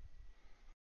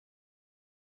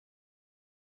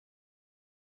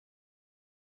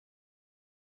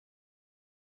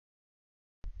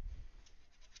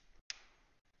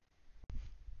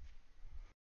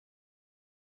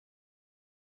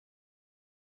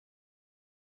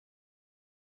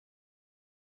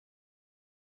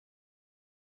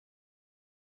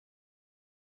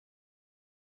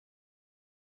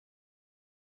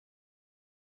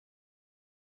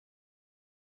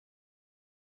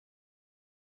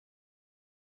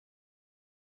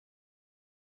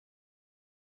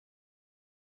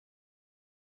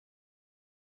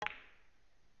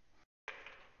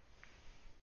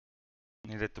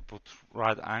 Needed to put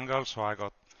right angle, so I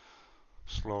got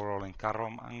slow rolling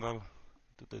carom angle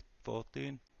to the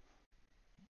 14.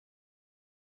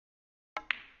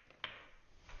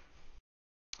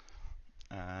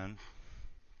 And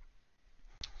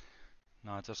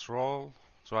now I just roll,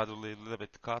 try to leave a little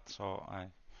bit cut, so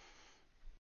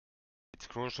it's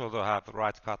crucial to have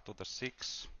right cut to the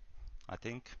 6, I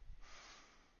think.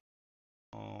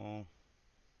 Oh.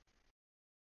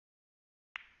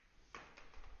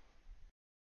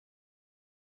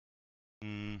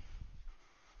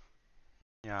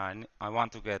 Yeah, I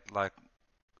want to get like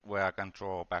where I can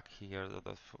draw back here to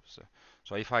the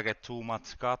so if I get too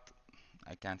much cut,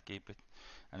 I can't keep it,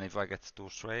 and if I get too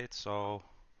straight, so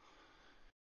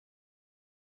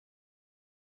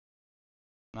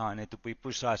now I need to be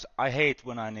precise. I hate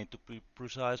when I need to be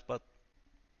precise, but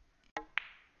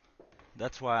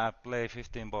that's why I play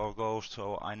 15 ball ghost,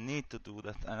 so I need to do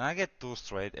that, and I get too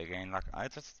straight again. Like I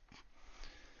just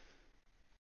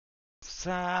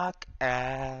suck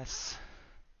ass.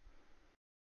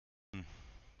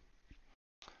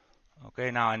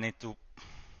 Okay, now I need to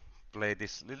play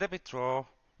this little bit draw.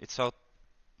 It's so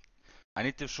I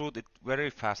need to shoot it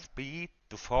very fast speed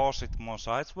to force it more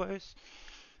sideways.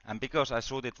 And because I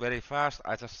shoot it very fast,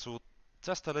 I just shoot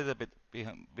just a little bit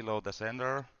below the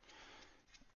center.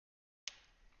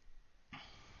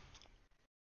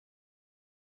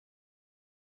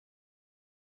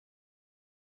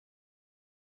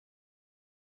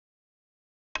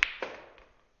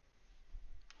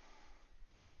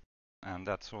 And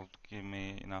that should give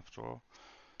me enough draw.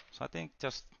 So I think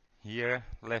just here,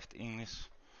 left English,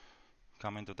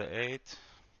 coming to the 8.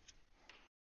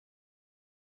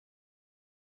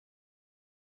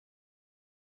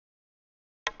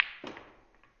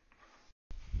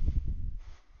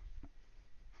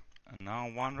 And now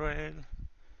 1 rail.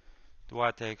 Do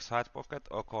I take side pocket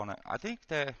or corner? I think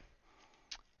the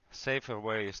safer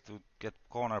way is to get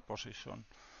corner position,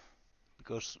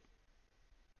 because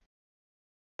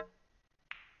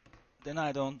then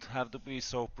I don't have to be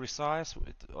so precise.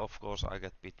 Of course, I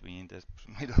get between the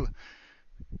middle.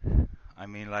 I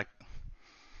mean, like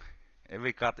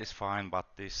every cut is fine, but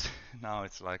this now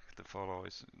it's like the follow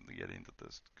is getting to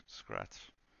the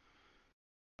scratch.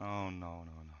 Oh no,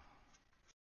 no, no.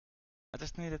 I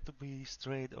just needed to be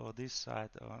straight or this side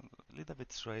or a little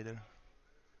bit straighter.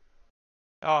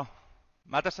 Joo,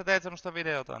 mä tässä teen semmoista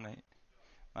videota, niin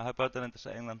mä höpötelen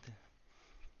tässä englantia.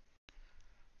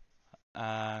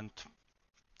 And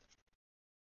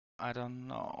I don't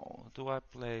know, do I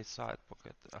play side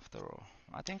pocket after all?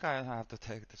 I think I have to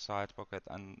take the side pocket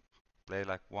and play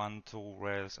like 1, 2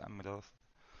 rails and middle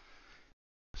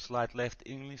slide left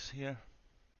English here.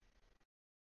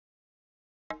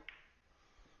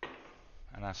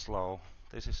 And I slow.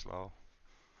 This is slow.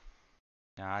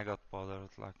 Yeah, I got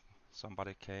bothered, like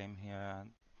somebody came here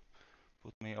and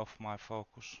put me off my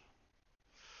focus.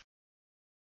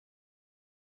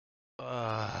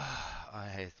 I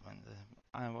hate when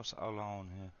I was alone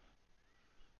here.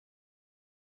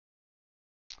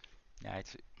 Yeah,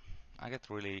 I get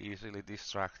really easily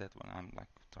distracted when I'm like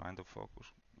trying to focus.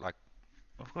 Like,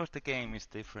 of course the game is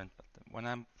different, but when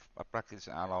I'm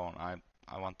practicing alone,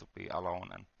 I want to be alone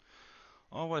and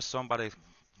always somebody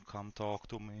come talk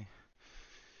to me.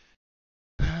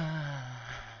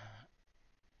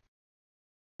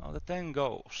 Oh, the 10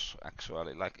 goes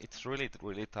actually. Like it's really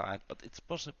really tight, but it's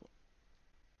possible.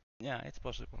 Yeah, it's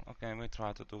possible. Okay, we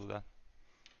try to do that.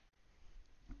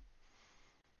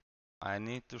 I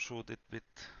need to shoot it with.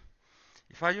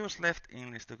 If I use left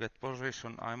English to get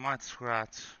position, I might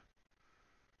scratch.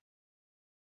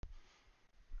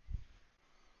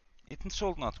 It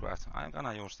should not scratch. I'm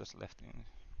gonna use this left English.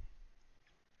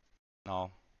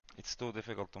 No, it's too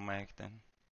difficult to make then.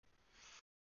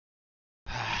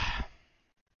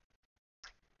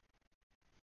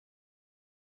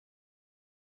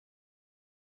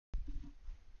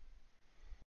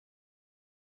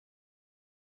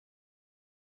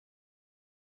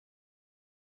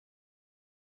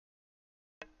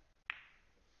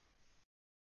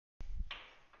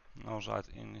 No sides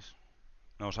English.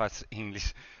 No sides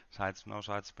English. Sides, no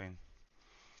side spin.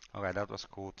 Okay, that was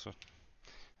good. So,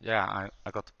 yeah,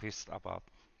 I got pissed about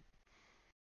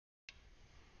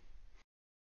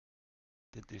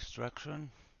the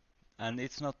distraction. And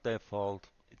it's not their fault.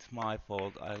 It's my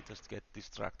fault. I just get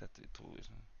distracted too.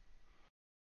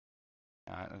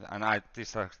 And I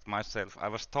distract myself. I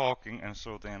was talking and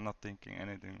shooting and not thinking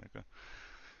anything. Like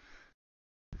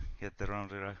get the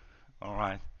round right. All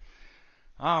right.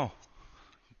 Oh,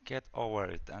 get over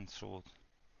it and shoot.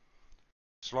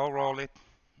 Slow roll it.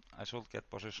 I should get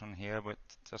position here with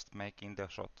just making the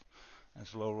shot and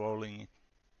slow rolling it.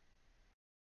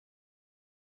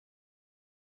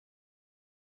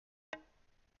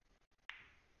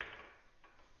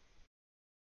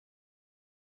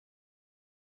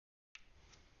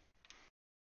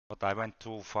 But I went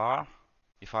too far.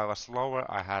 If I was slower,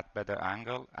 I had better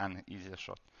angle and easier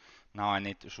shot. Now I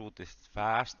need to shoot this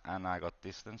fast and I got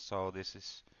distance, so this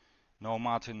is no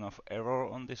margin of error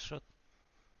on this shot.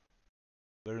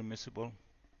 Very missable.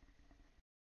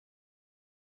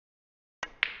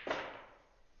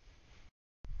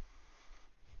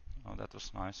 Oh, that was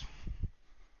nice.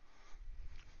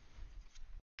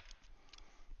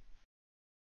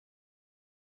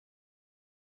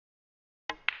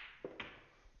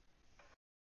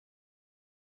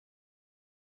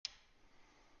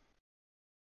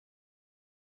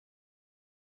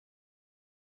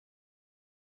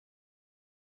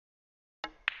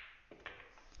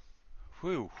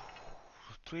 Whew.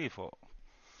 3, 4.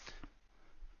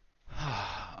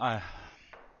 Yeah,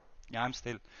 I'm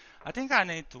still. I think I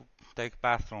need to take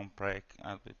bathroom break.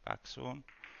 I'll be back soon,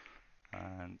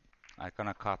 and I'm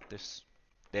gonna cut this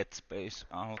dead space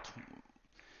out.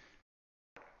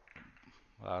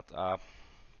 But I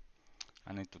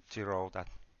need to zero that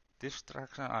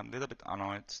distraction. I'm a little bit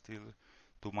annoyed still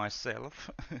to myself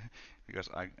because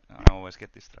I always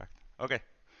get distracted. Okay,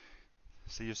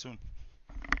 see you soon.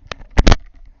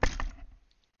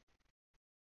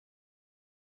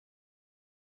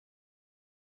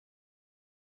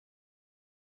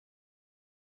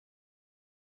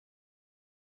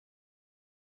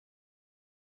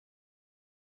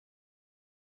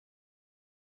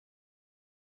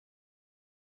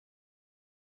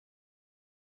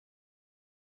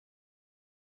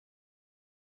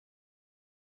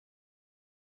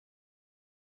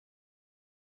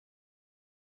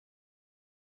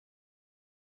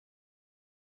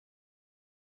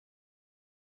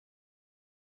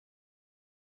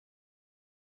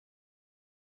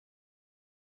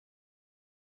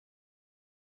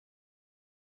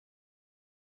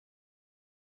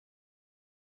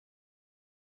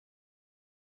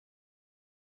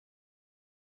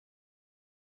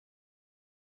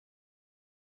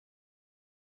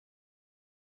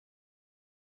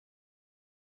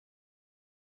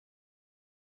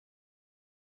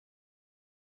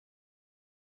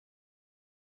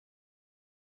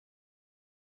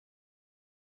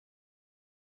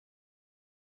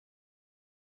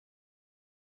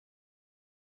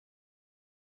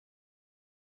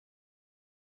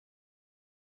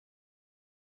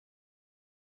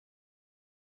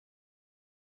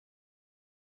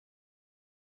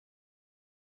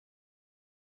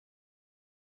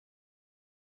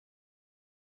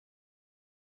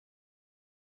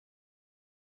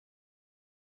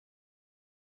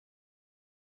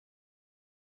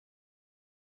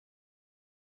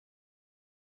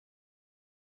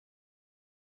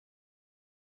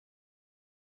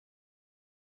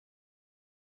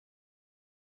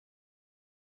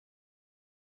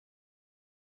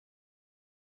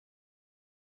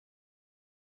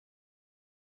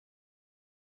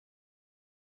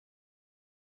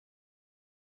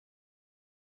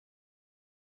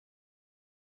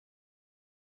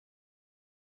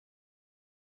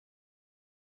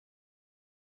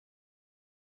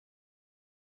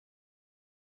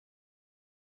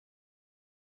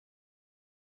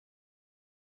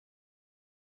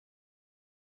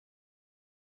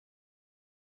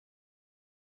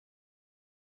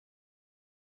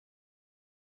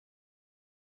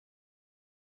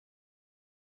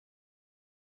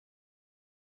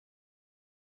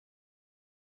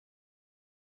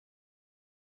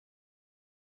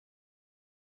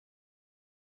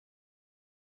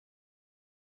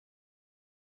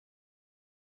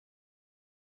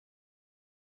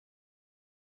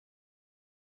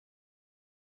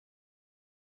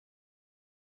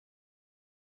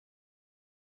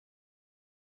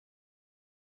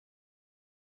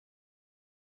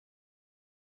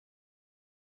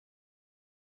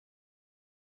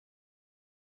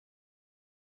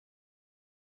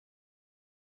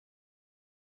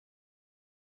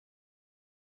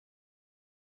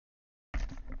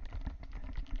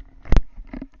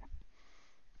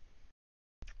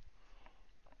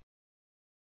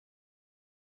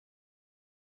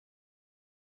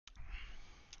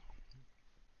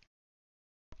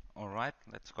 Alright,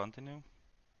 let's continue.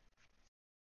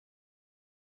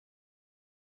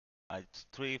 It's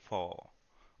 3, 4.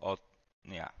 Or,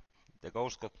 yeah, the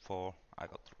ghost got 4, I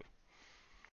got 3.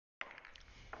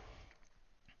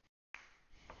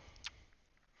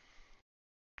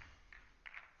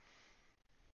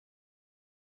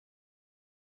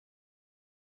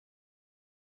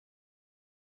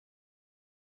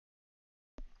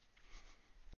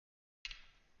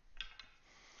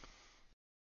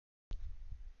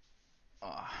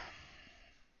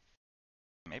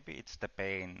 Maybe it's the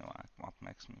pain what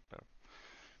makes me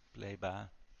play bad.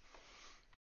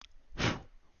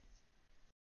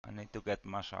 I need to get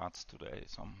massage today,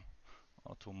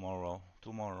 or tomorrow.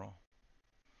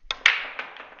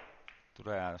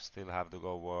 Today I still have to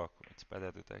go work. It's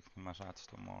better to take the massage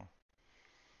tomorrow.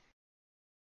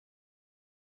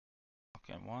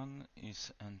 Okay, 1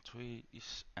 is and 3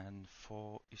 is and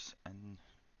 4 is and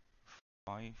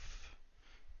 5.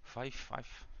 5,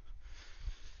 5.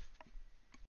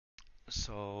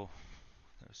 So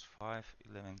there's 5,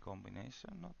 11 combination,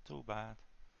 not too bad.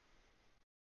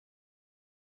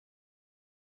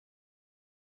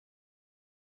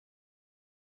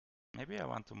 Maybe I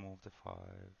want to move the 5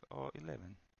 or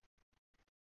 11.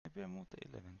 Maybe I move the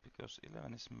 11 because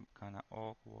 11 is kind of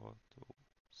awkward to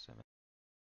 7.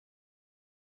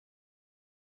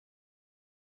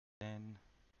 Then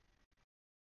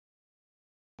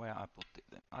where I put the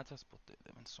 11? I just put the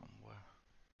 11 somewhere.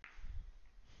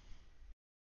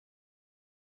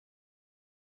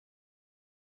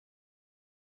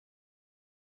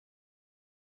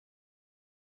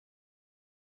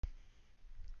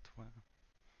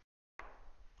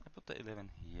 I put the 11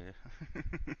 here.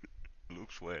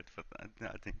 Looks weird, but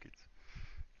I think it's.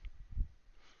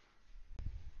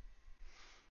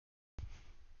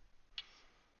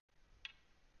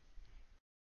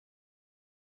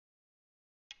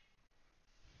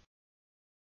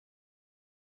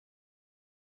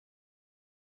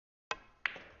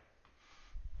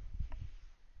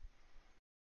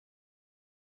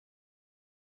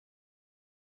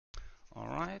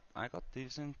 Alright, I got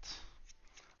decent.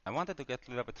 I wanted to get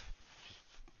a little bit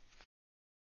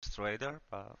straighter,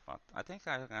 but I think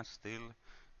I can still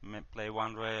play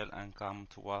one rail and come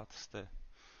towards the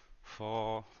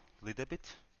 4 little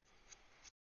bit.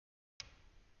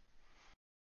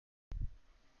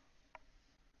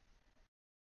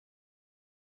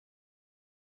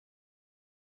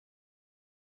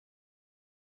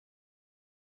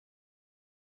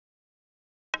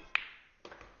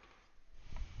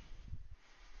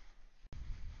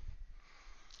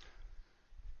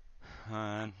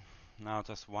 And now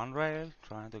just one rail,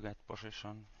 trying to get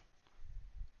position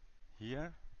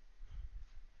here.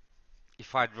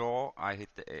 If I draw, I hit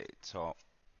the 8, so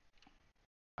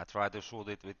I try to shoot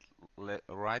it with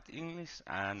right English,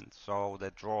 and so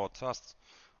the draw just,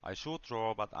 I should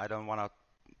draw, but I don't want to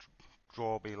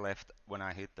draw be left when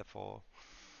I hit the 4.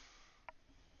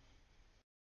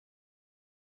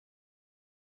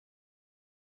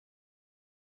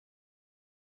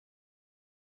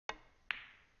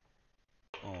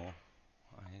 Oh,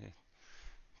 I hit it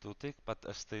too thick, but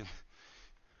I still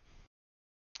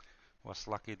was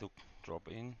lucky to drop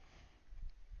in.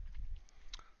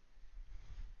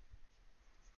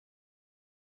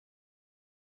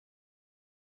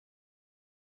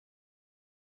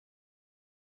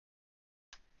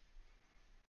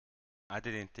 I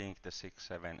didn't think the 6,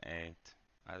 7, 8.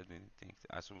 I didn't think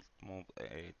I should move the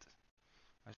 8.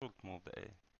 I should move the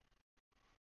 8.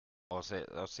 Or, say,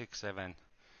 or 6, 7.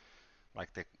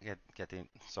 Like the getting,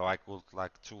 so I could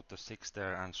like shoot the 6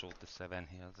 there and shoot the 7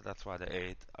 here. That's why the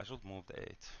 8. I should move the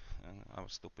 8. And I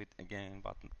was stupid again,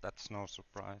 but that's no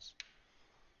surprise.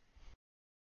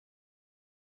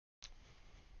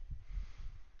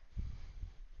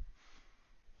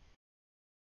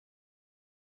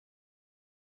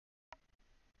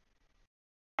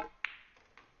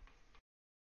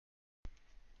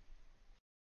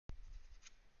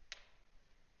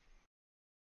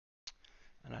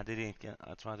 And I didn't get,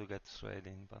 I tried to get straight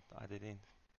in, but I didn't.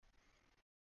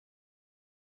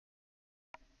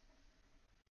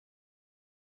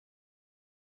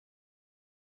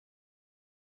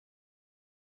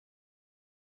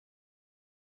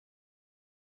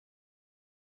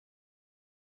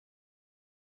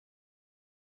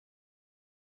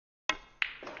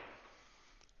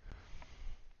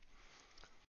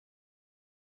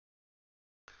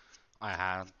 I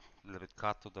had a little bit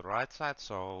cut to the right side,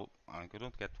 so I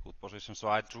couldn't get good position. So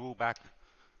I drew back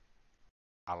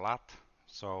a lot,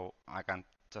 so I can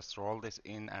just roll this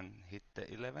in and hit the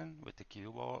 11 with the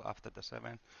cue ball after the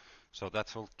 7. So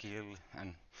that will kill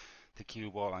and the cue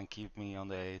ball and keep me on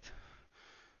the 8.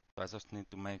 I just need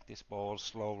to make this ball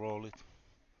slow roll it.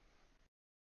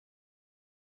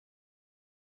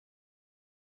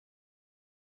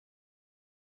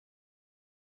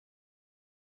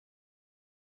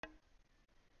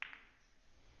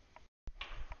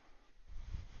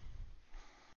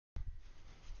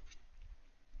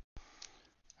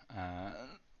 Uh,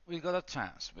 we got a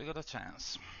chance, we got a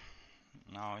chance.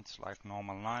 Now it's like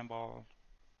normal 9 ball.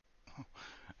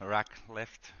 Rack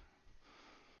left.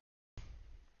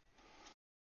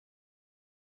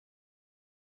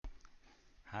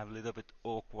 Have a little bit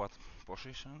awkward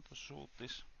position to shoot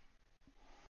this.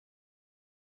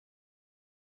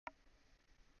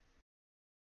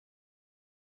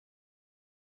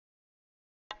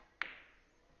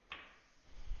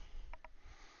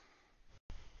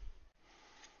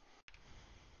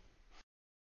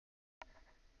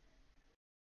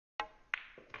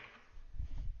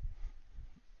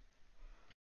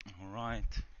 Alright.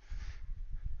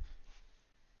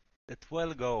 The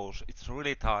 12 goes, it's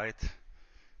really tight.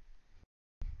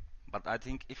 But I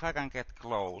think if I can get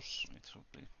close, it should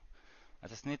be. I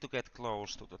just need to get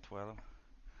close to the 12.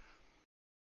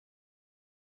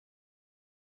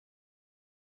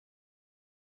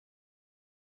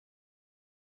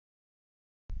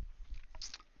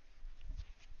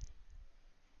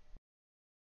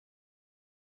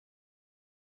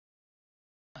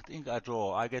 I think I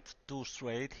draw. I get 2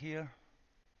 straight here.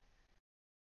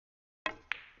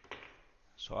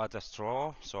 So I just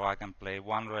draw, so I can play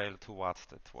 1 rail towards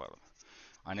the 12.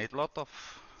 I need a lot of.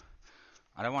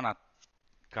 I don't wanna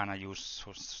kinda use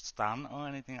stun or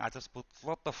anything. I just put a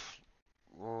lot of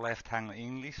left hand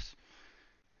English,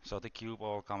 so the cue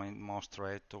ball coming more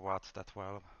straight towards the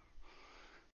 12.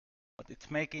 But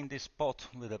it's making this spot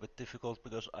a little bit difficult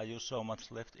because I use so much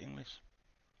left English.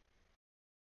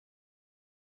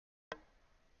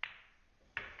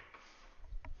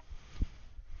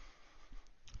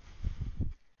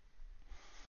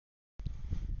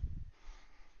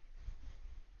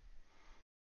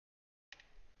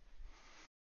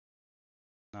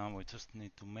 Now we just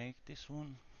need to make this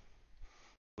one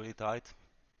really tight.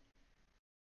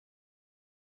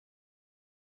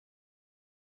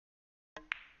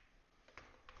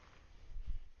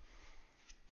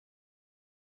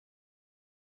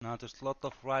 Now there's a lot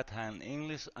of right hand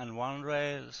English and 1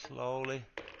 rail slowly.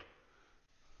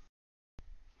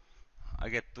 I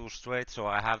get 2 straight, so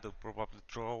I have to probably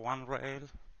draw 1 rail.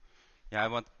 Yeah,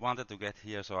 I wanted to get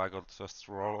here, so I got just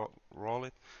roll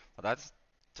it. But I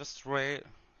just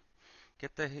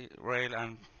get the rail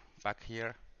and back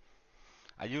here.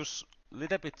 I use a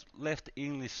little bit left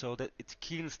English so that it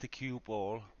kills the cue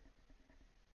ball.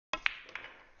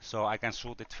 So I can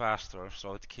shoot it faster,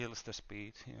 so it kills the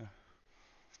speed here.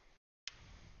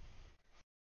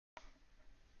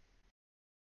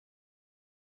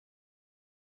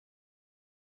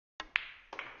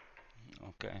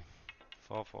 Okay,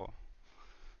 4-4.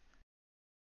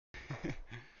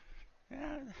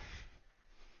 Yeah,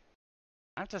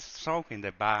 I'm just stroking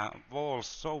the ball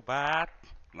so bad.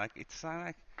 Like it's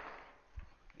like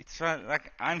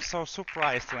I'm so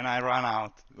surprised when I run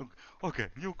out. Okay,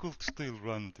 you could still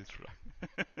run this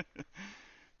right.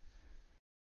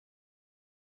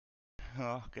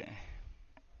 Okay.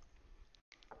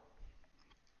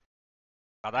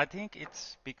 But I think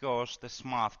it's because the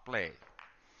smart play.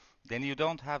 Then you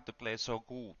don't have to play so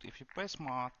good. If you play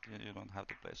smart, you don't have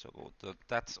to play so good.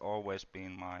 That's always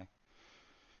been my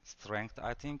strength,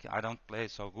 I think. I don't play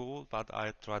so good, but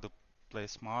I try to play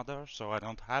smarter, so I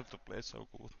don't have to play so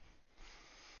good.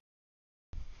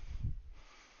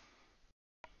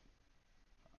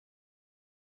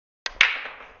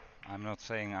 I'm not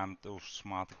saying I'm too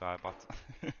smart guy, but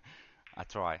I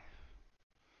try.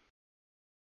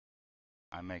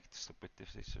 I make stupid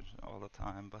decisions all the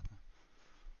time, but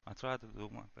I try to do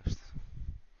my best.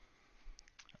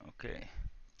 Okay,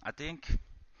 I think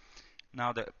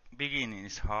now the beginning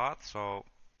is hard, so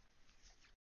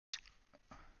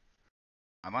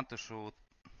I want to shoot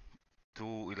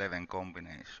 2-11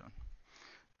 combination.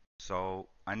 So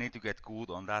I need to get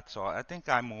good on that. So I think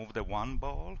I move the 1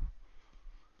 ball.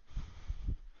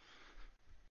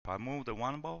 If I move the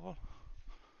 1 ball,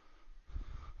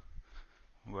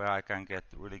 where I can get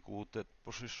really good at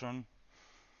position.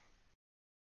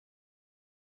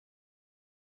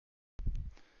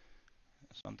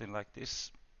 Something like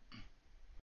this.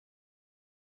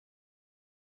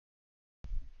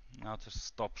 Now just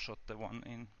stop shot the 1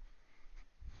 in.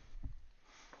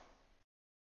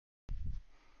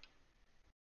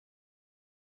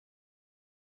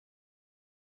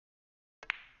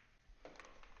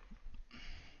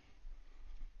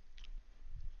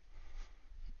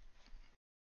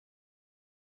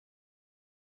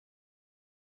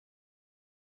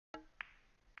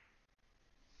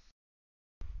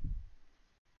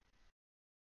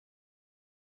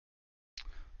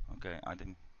 Okay, I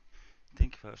didn't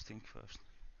think first, think first.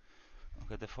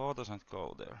 Okay, the 4 doesn't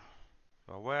go there.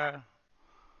 So where?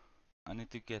 I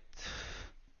need to get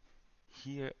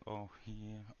here or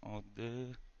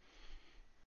there.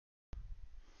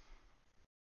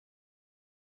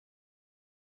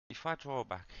 If I draw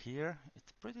back here,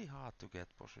 it's pretty hard to get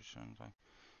positions.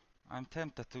 I'm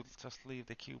tempted to just leave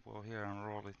the cue ball here and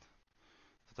roll it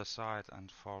to the side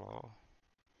and follow.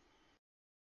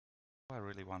 I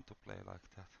really want to play like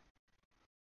that.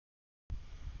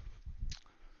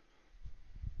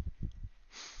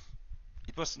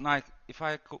 It was like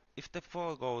if the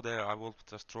 4 go there, I will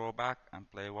just draw back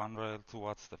and play one rail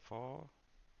towards the 4.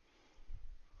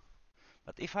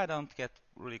 But if I don't get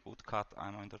really good cut,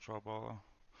 I'm into trouble.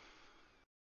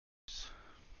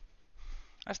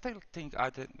 I still think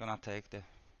I'm gonna take the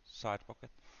side pocket.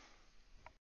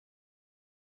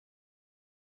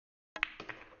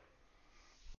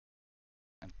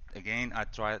 And again, I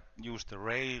try use the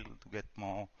rail to get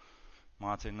more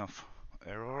margin of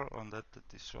error on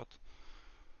this shot.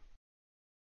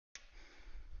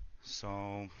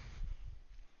 So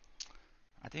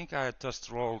I think I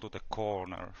just roll to the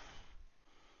corner.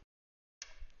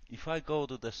 If I go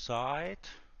to the side,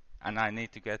 and I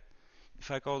need to get, if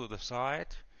I go to the side,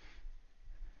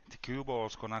 the cue ball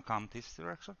is gonna come this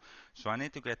direction. So I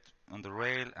need to get on the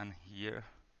rail and here.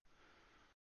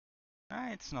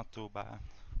 It's not too bad.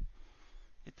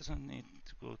 It doesn't need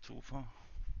to go too far.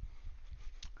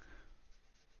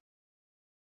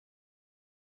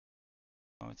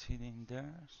 Oh, it's hitting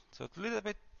there. So it's a little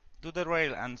bit to the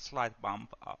rail and slight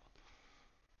bump out.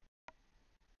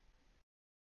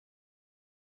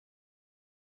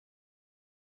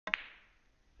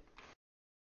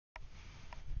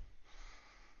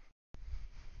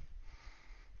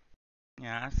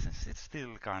 Yeah, it's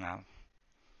still kind of.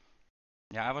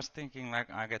 Yeah, I was thinking like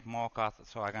I get more cut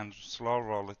so I can slow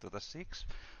roll it to the 6.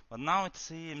 But now it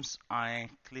seems I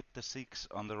clipped the 6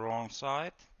 on the wrong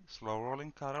side, slow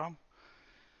rolling column.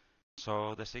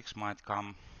 So the 6 might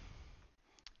come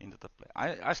into the play.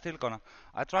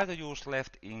 I try to use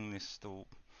left English to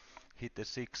hit the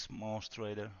 6 more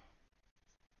straighter.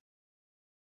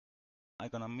 I'm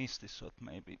gonna miss this shot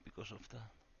maybe because of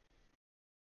that.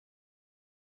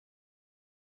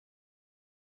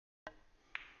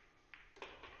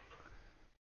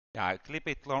 Yeah, I clip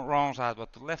it wrong side,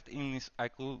 but the left English I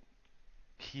could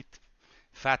hit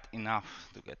fat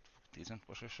enough to get decent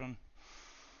position.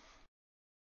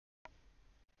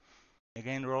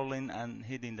 Again rolling and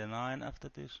hitting the 9 after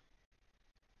this.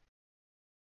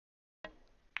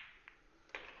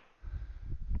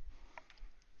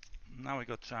 Now we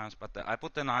got chance, but I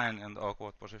put the 9 in the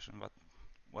awkward position, but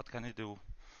what can you do?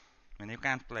 When you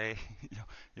can't play,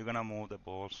 you're gonna move the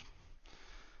balls.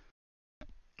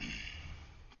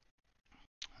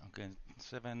 Okay,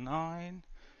 7-9.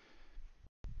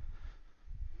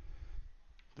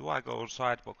 Do I go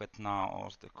side pocket now or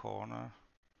the corner?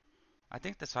 I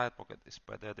think the side pocket is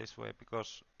better this way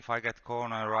because if I get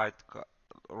corner right,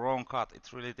 wrong cut,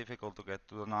 it's really difficult to get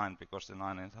to the 9 because the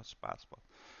 9 is a bad spot.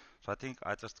 So I think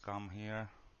I just come here.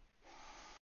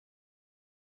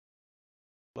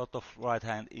 Lot of right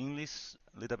hand English,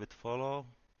 little bit follow.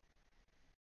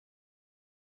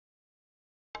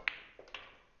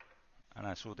 And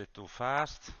I shoot it too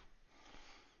fast.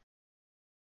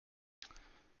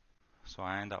 So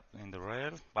I end up in the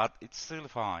rail, but it's still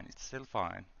fine. It's still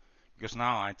fine because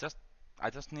now I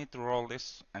just need to roll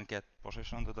this and get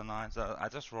position to the 9. So I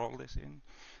just roll this in.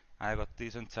 I got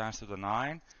decent chance to the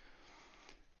 9,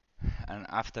 and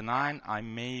after 9 I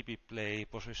maybe play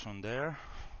position there.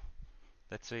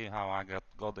 Let's see how I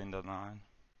got in the 9.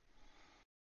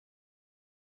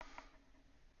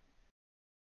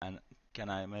 And can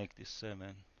I make this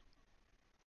 7?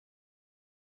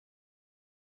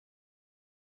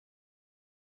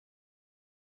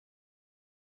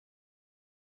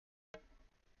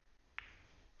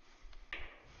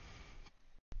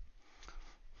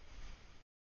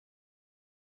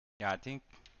 Yeah, I think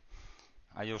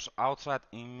I use outside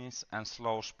English and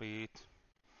slow speed.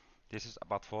 This is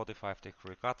about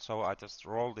 45-degree cut, so I just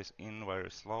roll this in very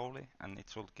slowly and it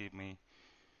should give me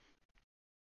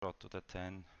shot to the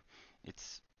 10.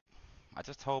 I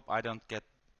just hope I don't get.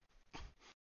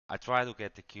 I try to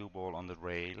get the cue ball on the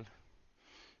rail.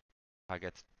 If I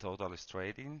get totally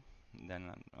straight in, then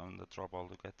I'm on the trouble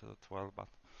to get to the 12, but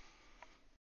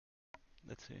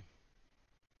let's see.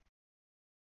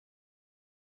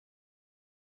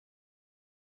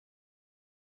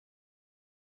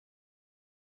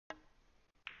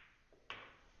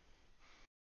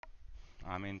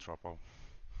 I'm in trouble.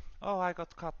 Oh, I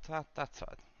got cut that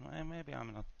side. Maybe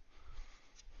I'm not.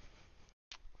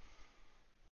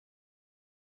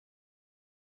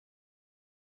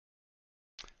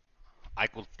 I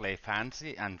could play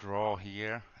fancy and draw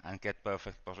here and get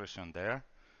perfect position there,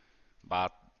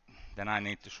 but then I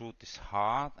need to shoot this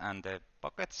hard, and the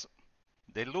pockets,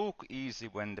 they look easy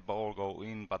when the ball go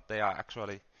in, but they are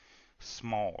actually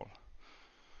small.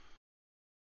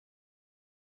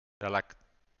 They're like,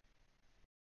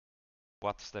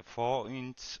 what's the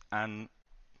 4-inch and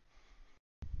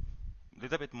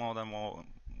little bit more than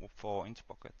 4-inch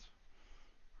pockets.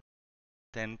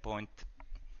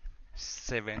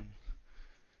 10.7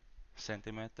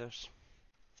 centimeters.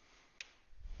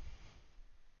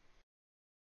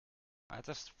 I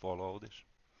just follow this.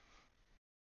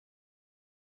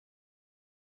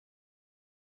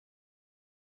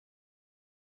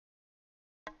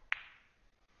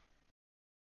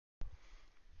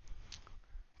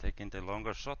 Taking the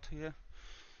longer shot here.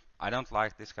 I don't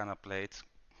like this kind of play. It's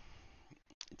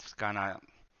kind of,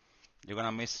 you're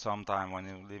gonna miss some time when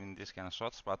you live in this kind of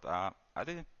shots, but I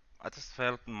just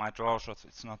felt my draw shots,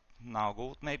 it's not now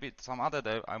good. Maybe some other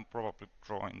day I'm probably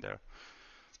drawing there.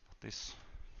 But this.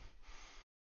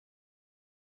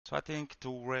 So I think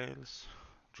 2 rails,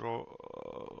 draw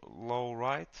low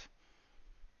right.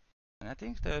 And I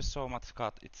think there's so much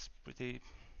cut, it's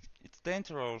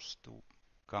dangerous to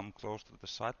come close to the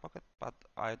side pocket, but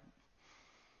I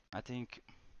think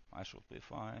I should be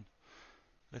fine.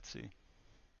 Let's see.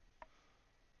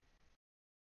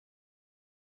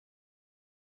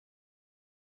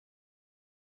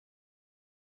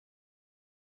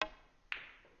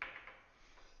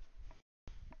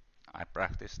 I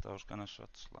practice those kind of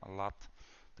shots a lot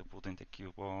to put in the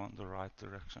cue ball in the right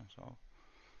direction.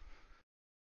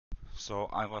 So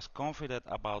I was confident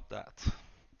about that.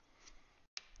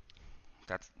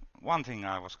 That's one thing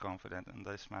I was confident in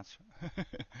this match.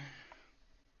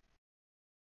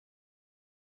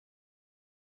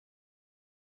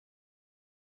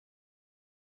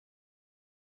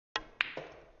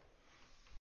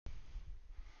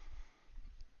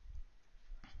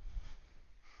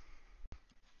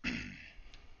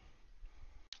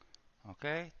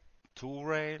 Okay, 2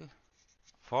 rail,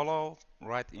 follow,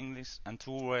 right English, and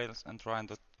 2 rails, and trying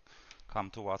to come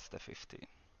towards the 15.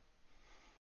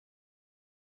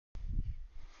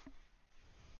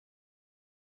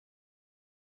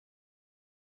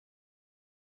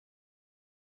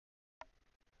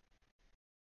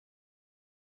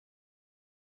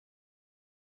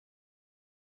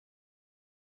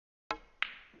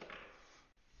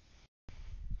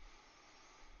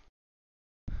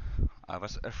 I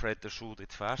was afraid to shoot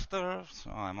it faster,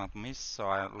 so I might miss, so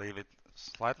I leave it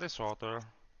slightly shorter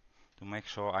to make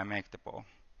sure I make the ball.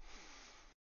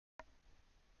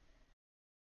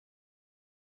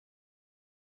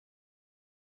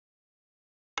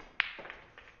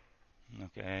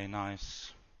 Okay,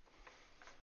 nice.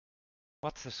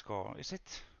 What's the score? Is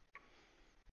it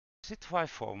 5-4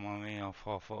 for me or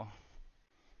 4-4?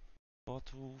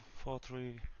 4-2,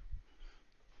 4-3.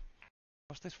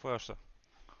 What's this first?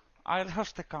 I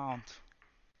lost the count.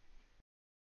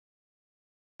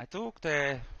 I took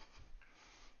the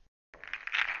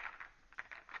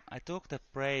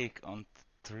break on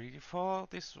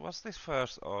 3-4. Was this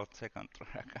first or second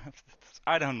track?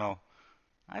 I don't know.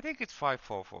 I think it's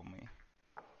 5-4 for me.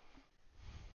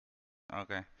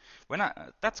 Okay.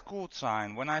 That's good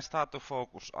sign. When I start to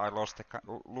focus, I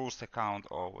lose the count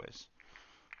always.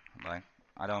 Like,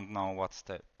 I don't know what's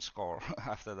the score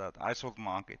after that. I should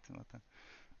mark it.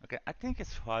 Okay, I think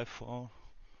it's 5-4.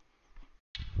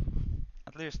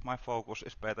 At least my focus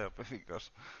is better because.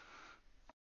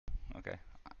 Okay.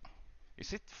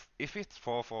 Is it? If it's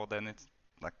 4-4, then it's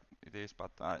like it is. But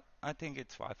I think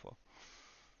it's 5-4.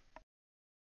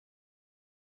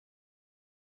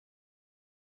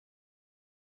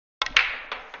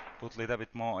 Put a little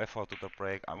bit more effort to the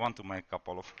break. I want to make a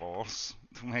couple of balls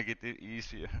to make it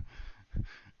easier.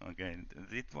 Okay,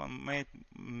 this one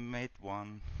made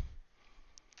one.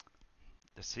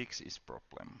 The 6 is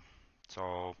problem.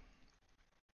 So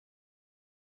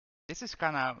this is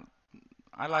kind of,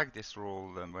 I like this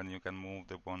rule when you can move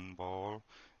the one ball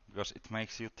because it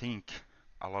makes you think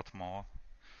a lot more.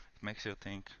 It makes you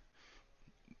think.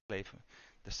 Play.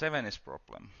 The 7 is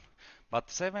problem, but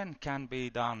 7 can be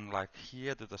done like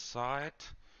here to the side,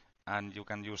 and you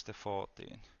can use the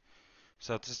 14.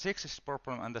 So the 6 is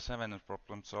problem and the 7 is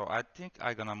problem. So I think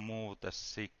I'm gonna move the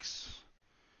 6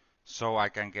 so I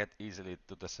can get easily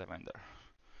to the 7 there.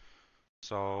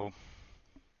 So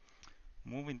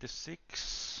moving the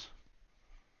 6.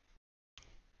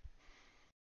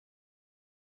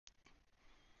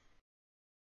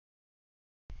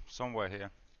 Somewhere here.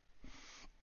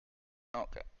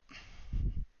 Okay.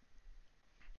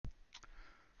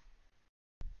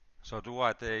 So do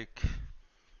I take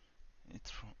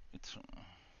it? it's.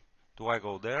 Do I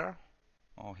go there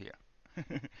or here?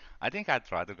 I think I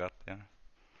try to get there.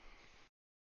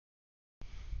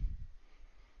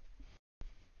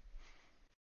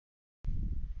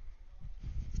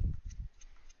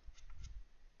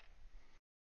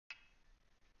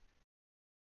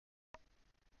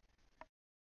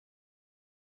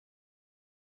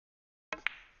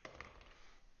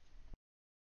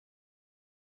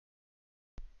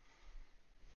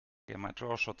 Okay, my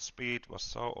draw shot speed was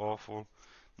so awful.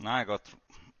 Now I got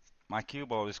my cue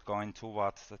ball is going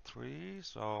towards the tree,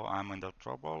 so I'm in the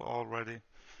trouble already.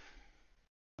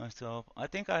 So I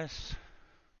think I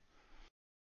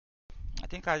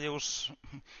use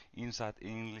inside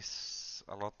English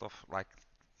a lot of like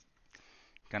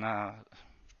kinda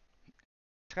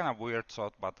it's kinda weird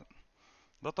shot, but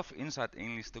a lot of inside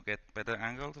English to get better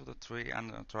angle to the tree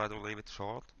and try to leave it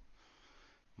short.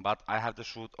 But I have to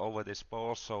shoot over this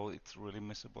ball, so it's really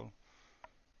missable.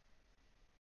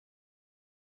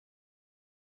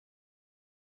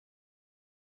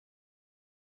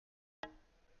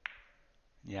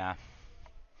 Yeah,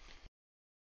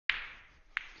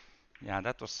 yeah,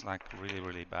 that was like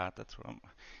really bad.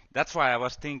 That's why I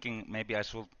was thinking maybe I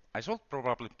should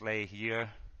probably play here,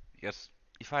 because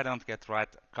if I don't get right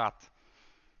cut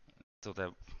to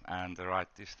the and the right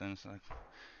distance, like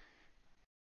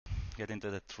get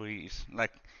into the trees,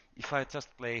 like if I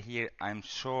just play here, I'm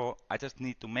sure I just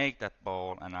need to make that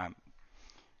ball, and I'm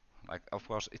like, of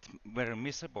course, it's very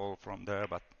missable from there,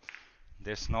 but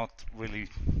there's not really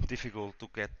difficult to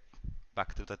get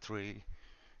back to the tree.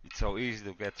 It's so easy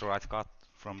to get right cut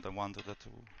from the 1 to the 2.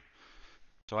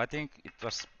 So I think it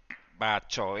was bad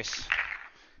choice.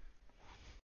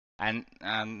 And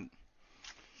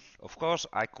of course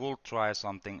I could try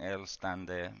something else than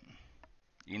the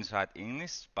inside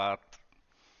English, but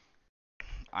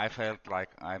I felt like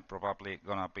I'm probably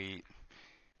gonna be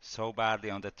so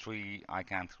badly on the tree I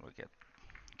can't really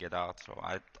get out. So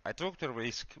I took the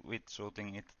risk with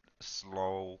shooting it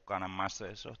slow, kind of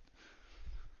master shot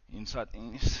inside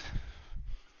English.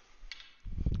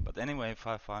 But anyway,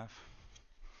 5-5.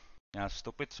 Yeah,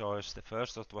 stupid choice. The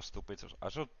first shot was stupid. I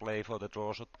should play for the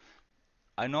draw shot.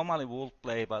 I normally would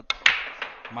play, but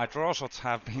my draw shots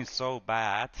have been so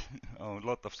bad. Oh, a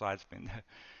lot of side spin there.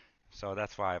 So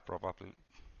that's why I probably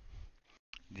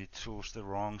did choose the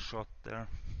wrong shot there.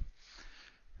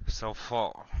 So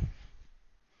 4.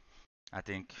 I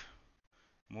think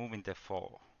moving the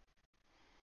 4.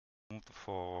 Move the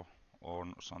 4 or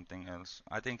something else.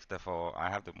 I think the 4. I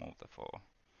have to move the 4.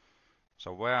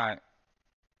 So where I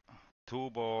 2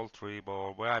 ball, 3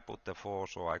 ball, where I put the 4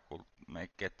 so I could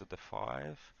get to the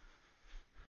 5.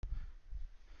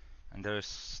 And there is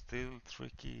still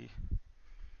tricky.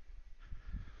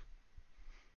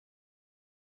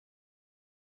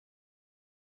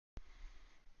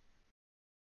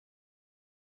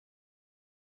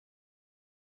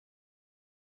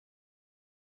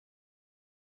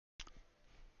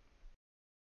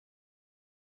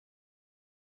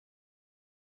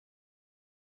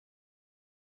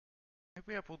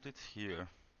 Maybe I put it here.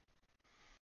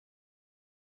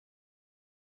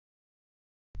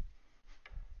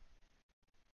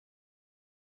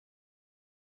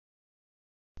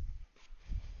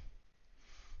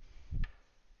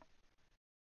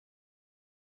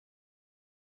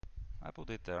 I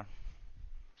put it there.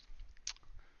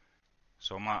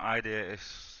 So my idea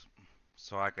is,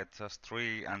 so I get just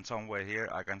 3 and somewhere here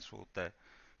I can shoot the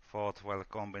 4-12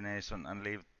 combination and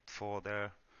leave 4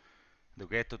 there to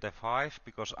get to the 5,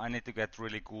 because I need to get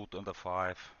really good on the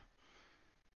 5.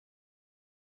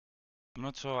 I'm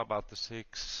not sure about the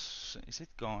 6. Is it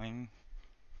going?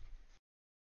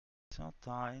 It's not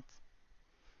tight.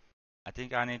 I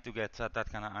think I need to get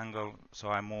that kind of angle, so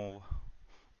I move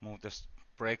this,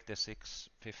 break the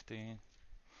 6-15.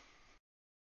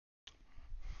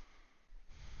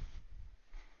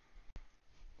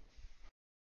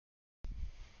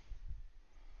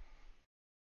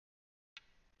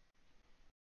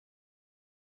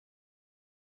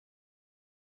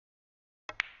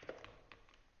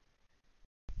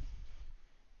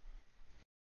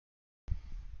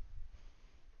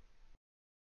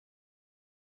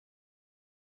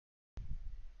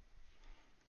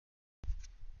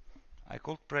 I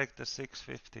could break the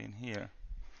 6-15 here.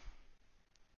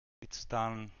 It's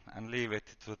done, and leave it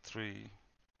to 3.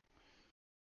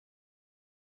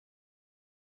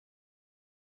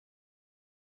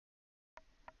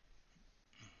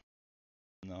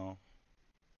 No,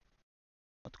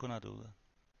 not gonna do that.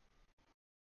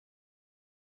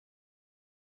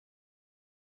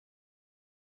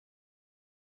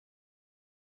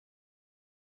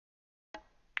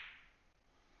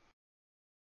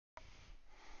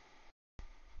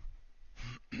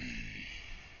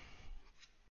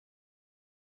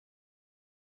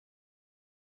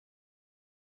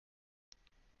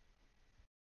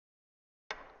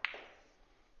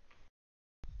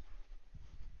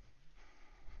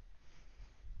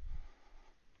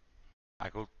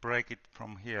 could break it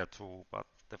from here too, but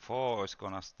the 4 is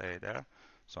gonna stay there,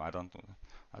 so I don't do that.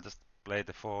 I'll just play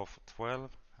the 4 for 12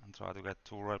 and try to get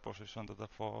 2 rail position to the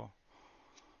 4.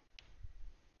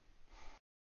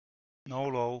 No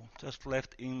low, just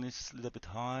left English a little bit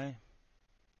high.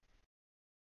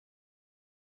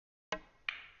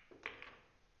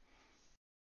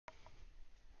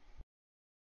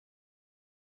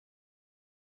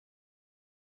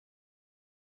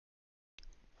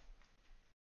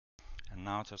 And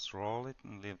now just roll it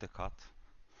and leave the cut.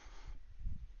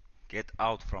 Get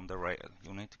out from the rail.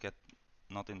 You need to get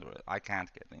not in the rail. I can't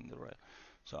get in the rail.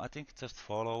 So I think just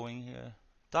following here.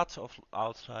 Touch of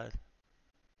outside.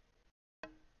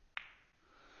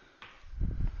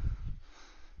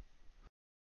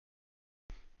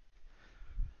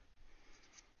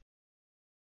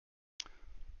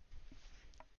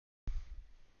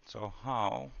 So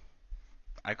how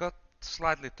I got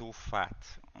slightly too fat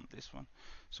on this one.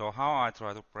 So how I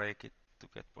try to break it to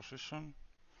get position.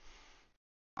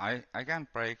 I can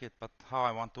break it, but how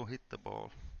I want to hit the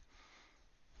ball.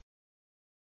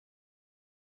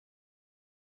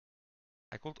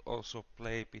 I could also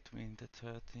play between the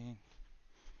 13.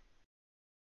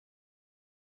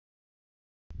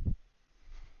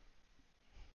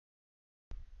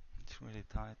 It's really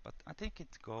tight, but I think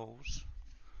it goes.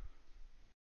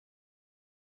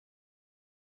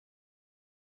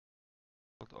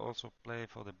 Could also play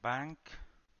for the bank.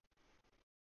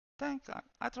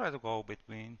 I try to go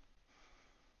between.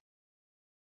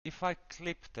 If I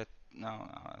clip that, no,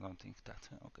 I don't think that.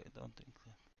 Okay, don't think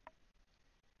that.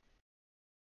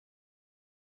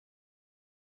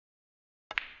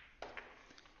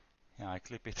 Yeah, I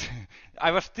clip it.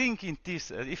 I was thinking this.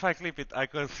 If I clip it, I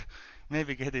could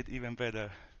maybe get it even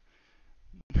better.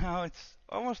 Now it's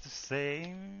almost the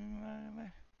same.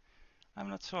 I'm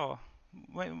not sure.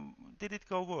 Did it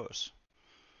go worse?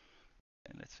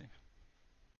 Let's see.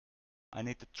 I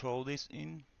need to throw this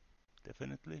in,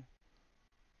 definitely.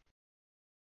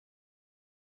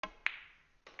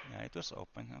 Yeah, it was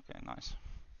open. Okay, nice.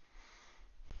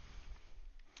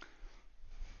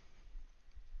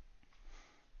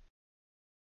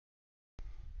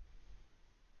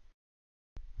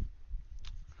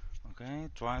 Okay,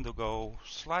 trying to go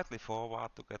slightly forward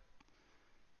to get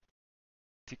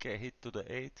TK hit to the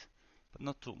 8, but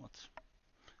not too much.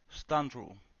 Stun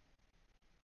through.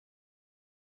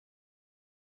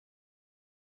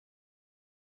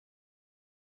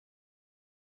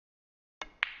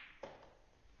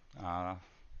 Uh,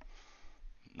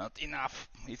 Not enough.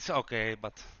 It's okay,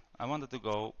 but I wanted to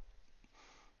go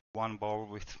one ball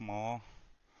with more.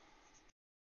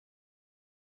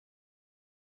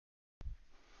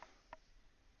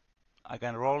 I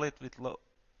can roll it with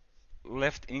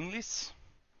left English,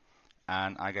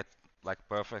 and I get like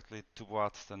perfectly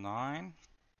towards the 9.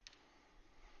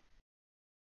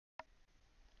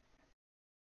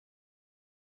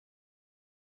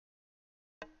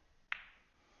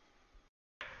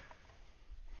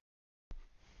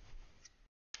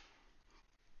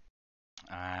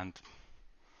 And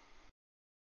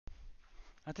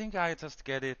I think I just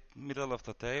get it middle of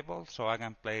the table, so I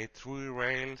can play 3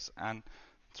 rails and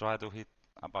try to hit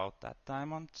about that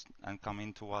diamond and come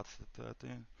in towards the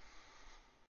 13.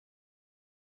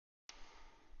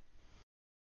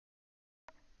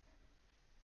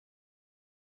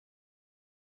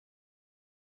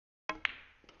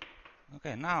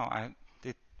 Okay, now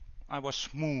I was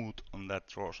smooth on that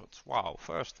draw shots. Wow,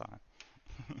 first time.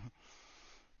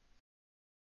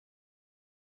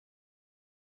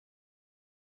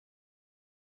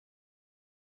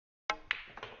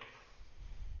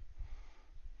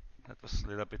 That was a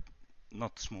little bit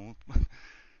not smooth.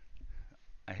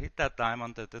 I hit that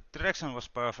diamond. The direction was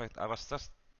perfect. I was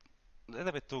just a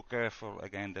little bit too careful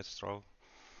again this throw.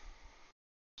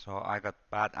 So I got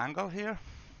bad angle here.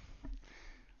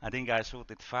 I think I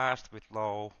shoot it fast with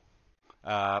low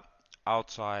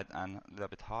outside and a little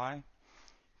bit high,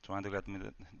 trying to get me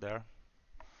there.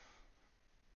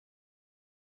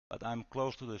 But I'm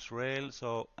close to this rail,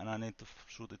 and I need to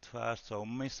shoot it fast, so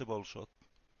missable shot.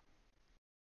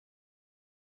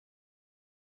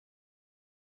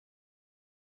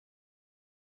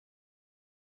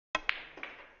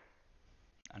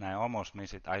 And I almost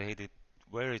miss it. I hit it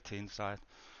very thin side.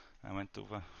 I went too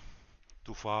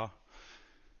far.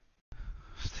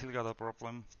 Still got a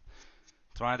problem.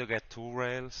 Trying to get 2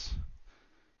 rails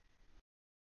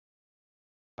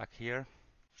back here.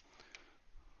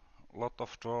 Lot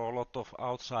of draw, lot of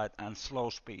outside and slow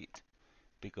speed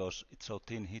because it's so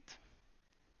thin hit.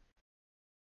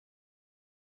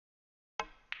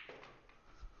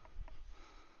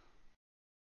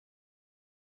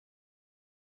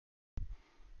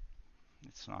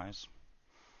 It's nice.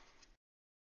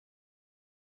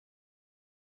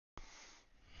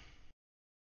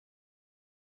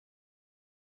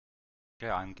 Okay,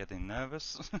 I'm getting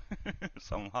nervous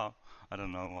somehow. I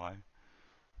don't know why.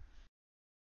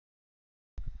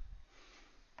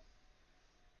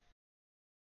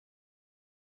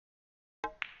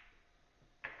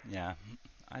 Yeah,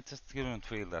 I just couldn't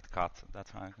feel that cut that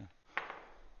high.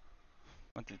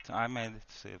 But I made it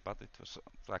see, but it was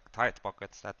like tight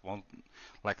pockets that won't,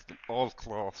 like all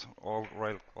cloth, all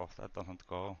rail cloth, that doesn't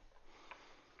go.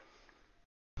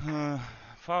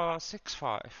 For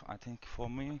 6-5, I think for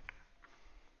me,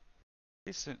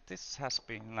 this has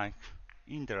been like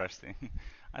interesting.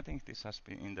 I think this has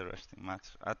been interesting match,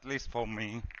 at least for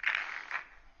me,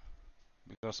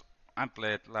 because I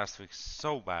played last week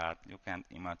so bad, you can't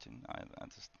imagine. I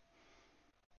just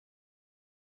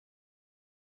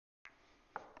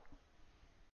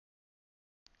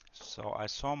so I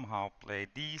somehow play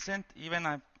decent. Even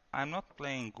I'm not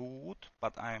playing good,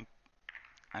 but I'm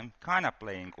kind of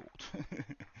playing good.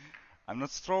 I'm not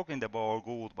stroking the ball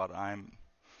good, but I'm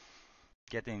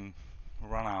getting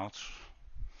run out.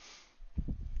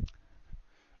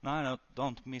 No, I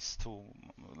don't miss too.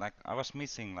 Like I was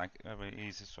missing like every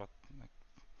easy shot, like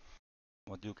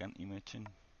what you can imagine.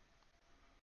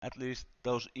 At least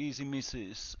those easy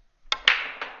misses,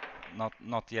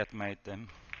 not yet made them.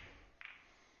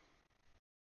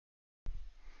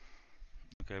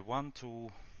 Okay, 1, 2,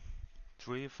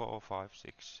 3, 4, 5,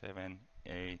 6, 7,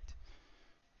 8,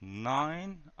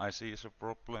 9. I see is a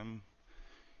problem.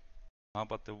 How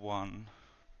about the 1?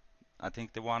 I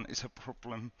think the 1 is a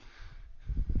problem.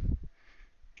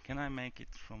 Can I make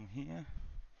it from here?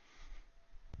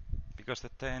 Because the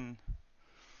 10.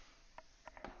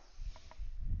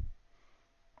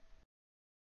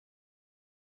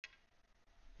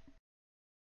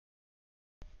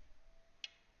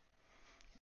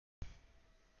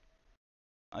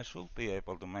 I should be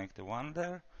able to make the 1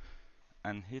 there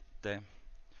and hit the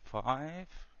 5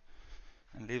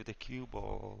 and leave the cue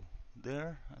ball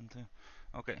there. And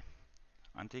okay,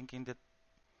 I'm thinking that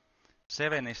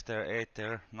 7 is there, 8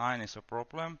 there, 9 is a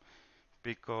problem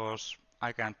because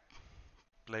I can't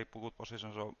play good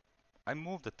position, so I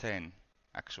move the 10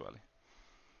 actually,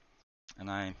 and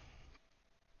I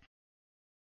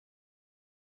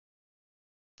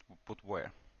put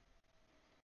where?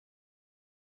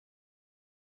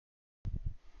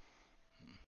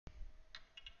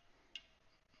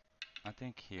 I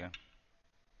think here.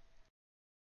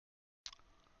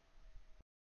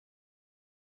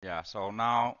 Yeah, so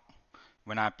now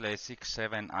when I play 6,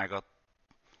 7,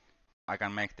 I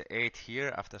can make the 8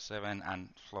 here after 7 and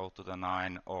float to the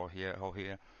 9 or here or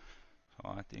here. So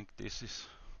I think this is.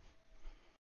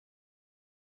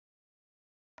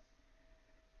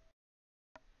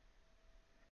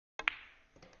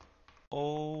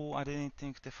 Oh, I didn't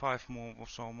think the 5 move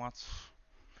was so much.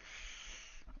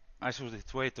 I shoot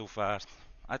it way too fast.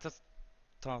 I just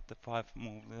thought the 5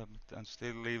 move a little bit and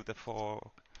still leave the 4.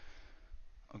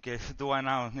 Okay, do I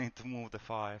now need to move the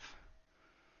 5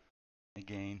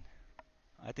 again?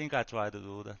 I think I try to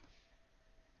do that.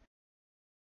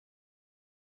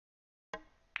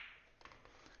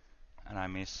 And I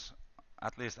miss.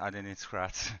 At least I didn't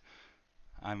scratch.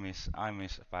 I miss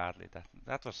badly.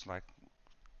 That was like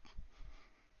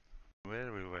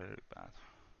very bad.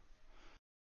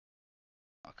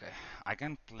 Okay, I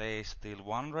can play still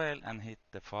 1 rail and hit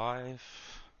the 5.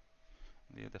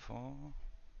 Leave the 4.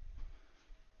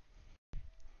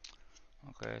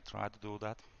 Okay, try to do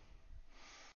that.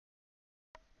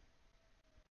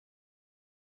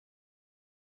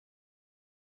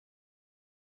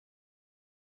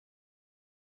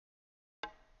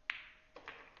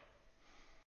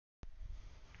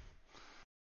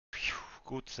 Phew,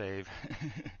 good save.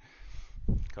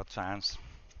 Got chance.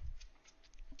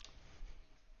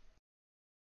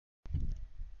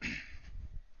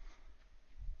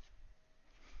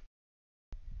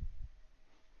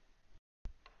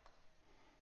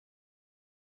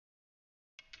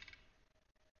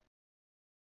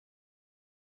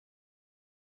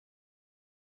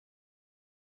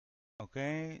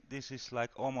 Okay, this is like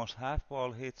almost half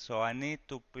ball hit, so I need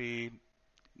to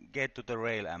get to the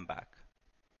rail and back.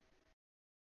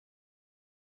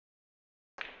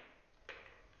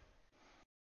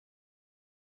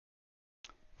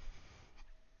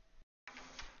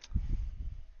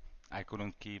 I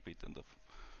couldn't keep it on the.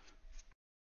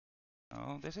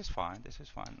 Oh, this is fine. This is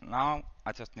fine. Now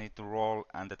I just need to roll,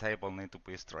 and the table need to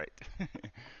be straight.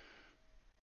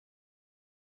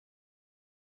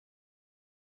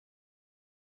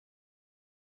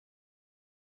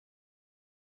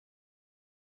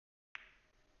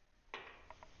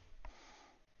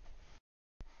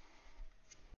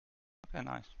 Okay,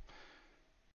 nice.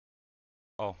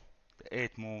 Oh, the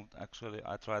 8 moved actually.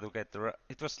 I tried to get the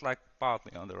it was like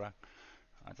partly on the rack.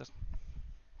 I just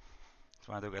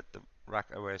try to get the rack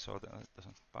away so that it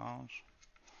doesn't bounce.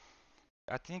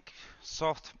 I think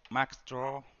soft max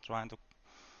draw, trying to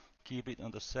keep it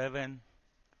on the 7,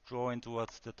 drawing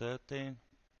towards the 13.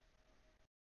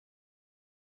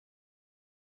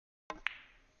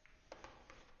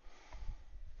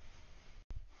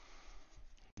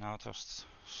 Now just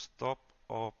stop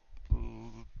or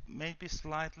maybe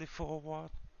slightly forward.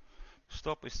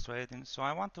 Stop is straight in. So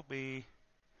I want to be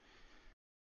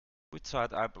which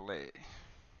side I play.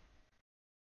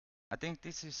 I think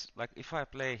this is like if I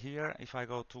play here, if I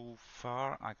go too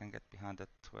far, I can get behind the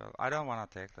 12. I don't want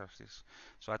to take this.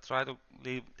 So I try to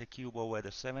leave the cube where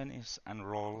the 7 is and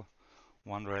roll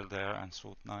one rail there and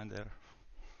shoot 9 there.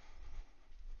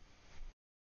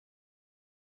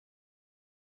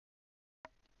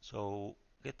 So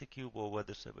get the cube where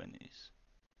the 7 is.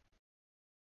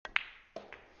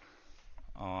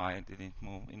 Oh, I didn't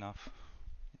move enough.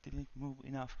 It didn't move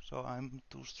enough, so I'm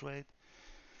too straight.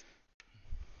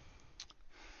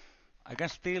 I can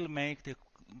still make the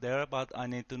there, but I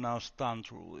need to now stun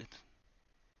through it.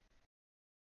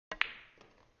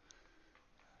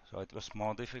 So it was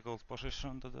more difficult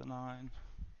position to the 9.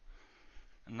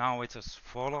 And now it just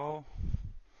follow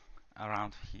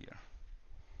around here.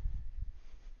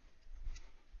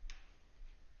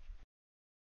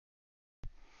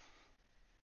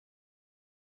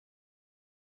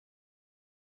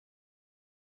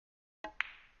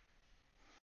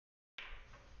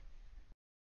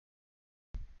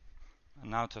 And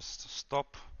now just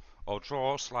stop or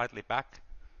draw slightly back.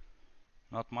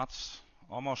 Not much,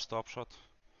 almost stop shot.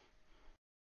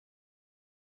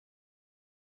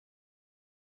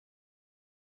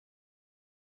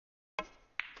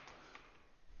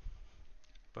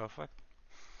 Perfect.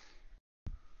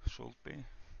 Should be.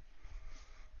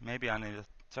 Maybe I need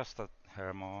just a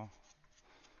hair more.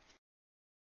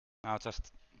 Now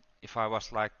just, if I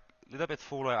was like a little bit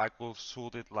fuller, I could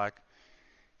shoot it like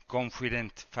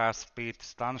confident, fast speed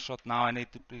stun shot. Now I need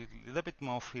to be a little bit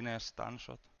more finesse stun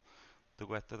shot to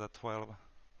get to the 12.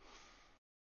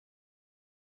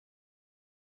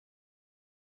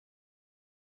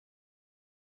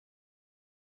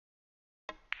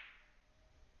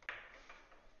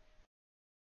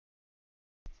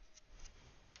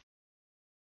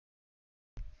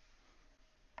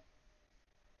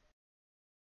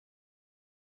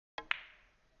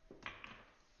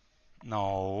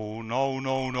 No, no,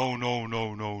 no, no, no,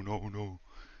 no, no, no, no.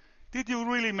 Did you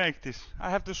really make this? I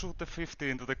have to shoot the 50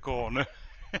 into the corner.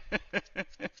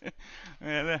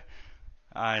 Yeah,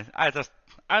 I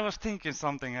was thinking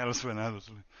something else when I was.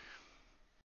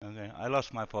 Okay, I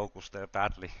lost my focus there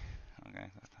badly. Okay,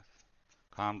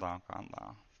 calm down, calm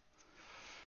down.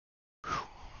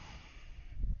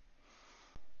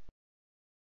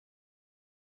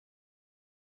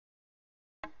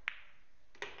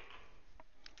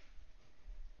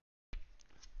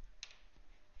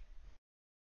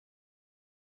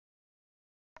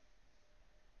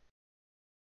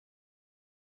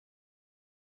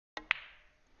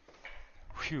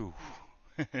 Phew.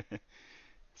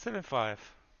 7-5.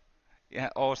 Yeah,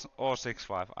 or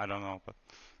 6-5. I don't know, but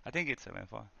I think it's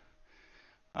 7-5.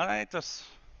 And it was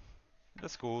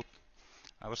good.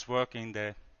 I was working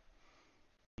the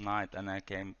night and I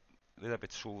came a little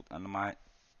bit shoot and my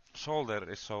shoulder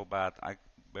is so bad I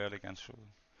barely can shoot.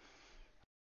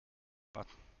 But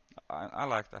I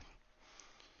like that.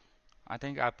 I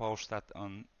think I post that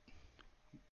on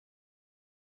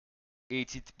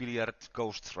Unedited Billiard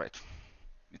Ghost Thread.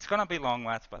 It's gonna be long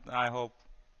match, but I hope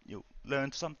you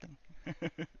learned something.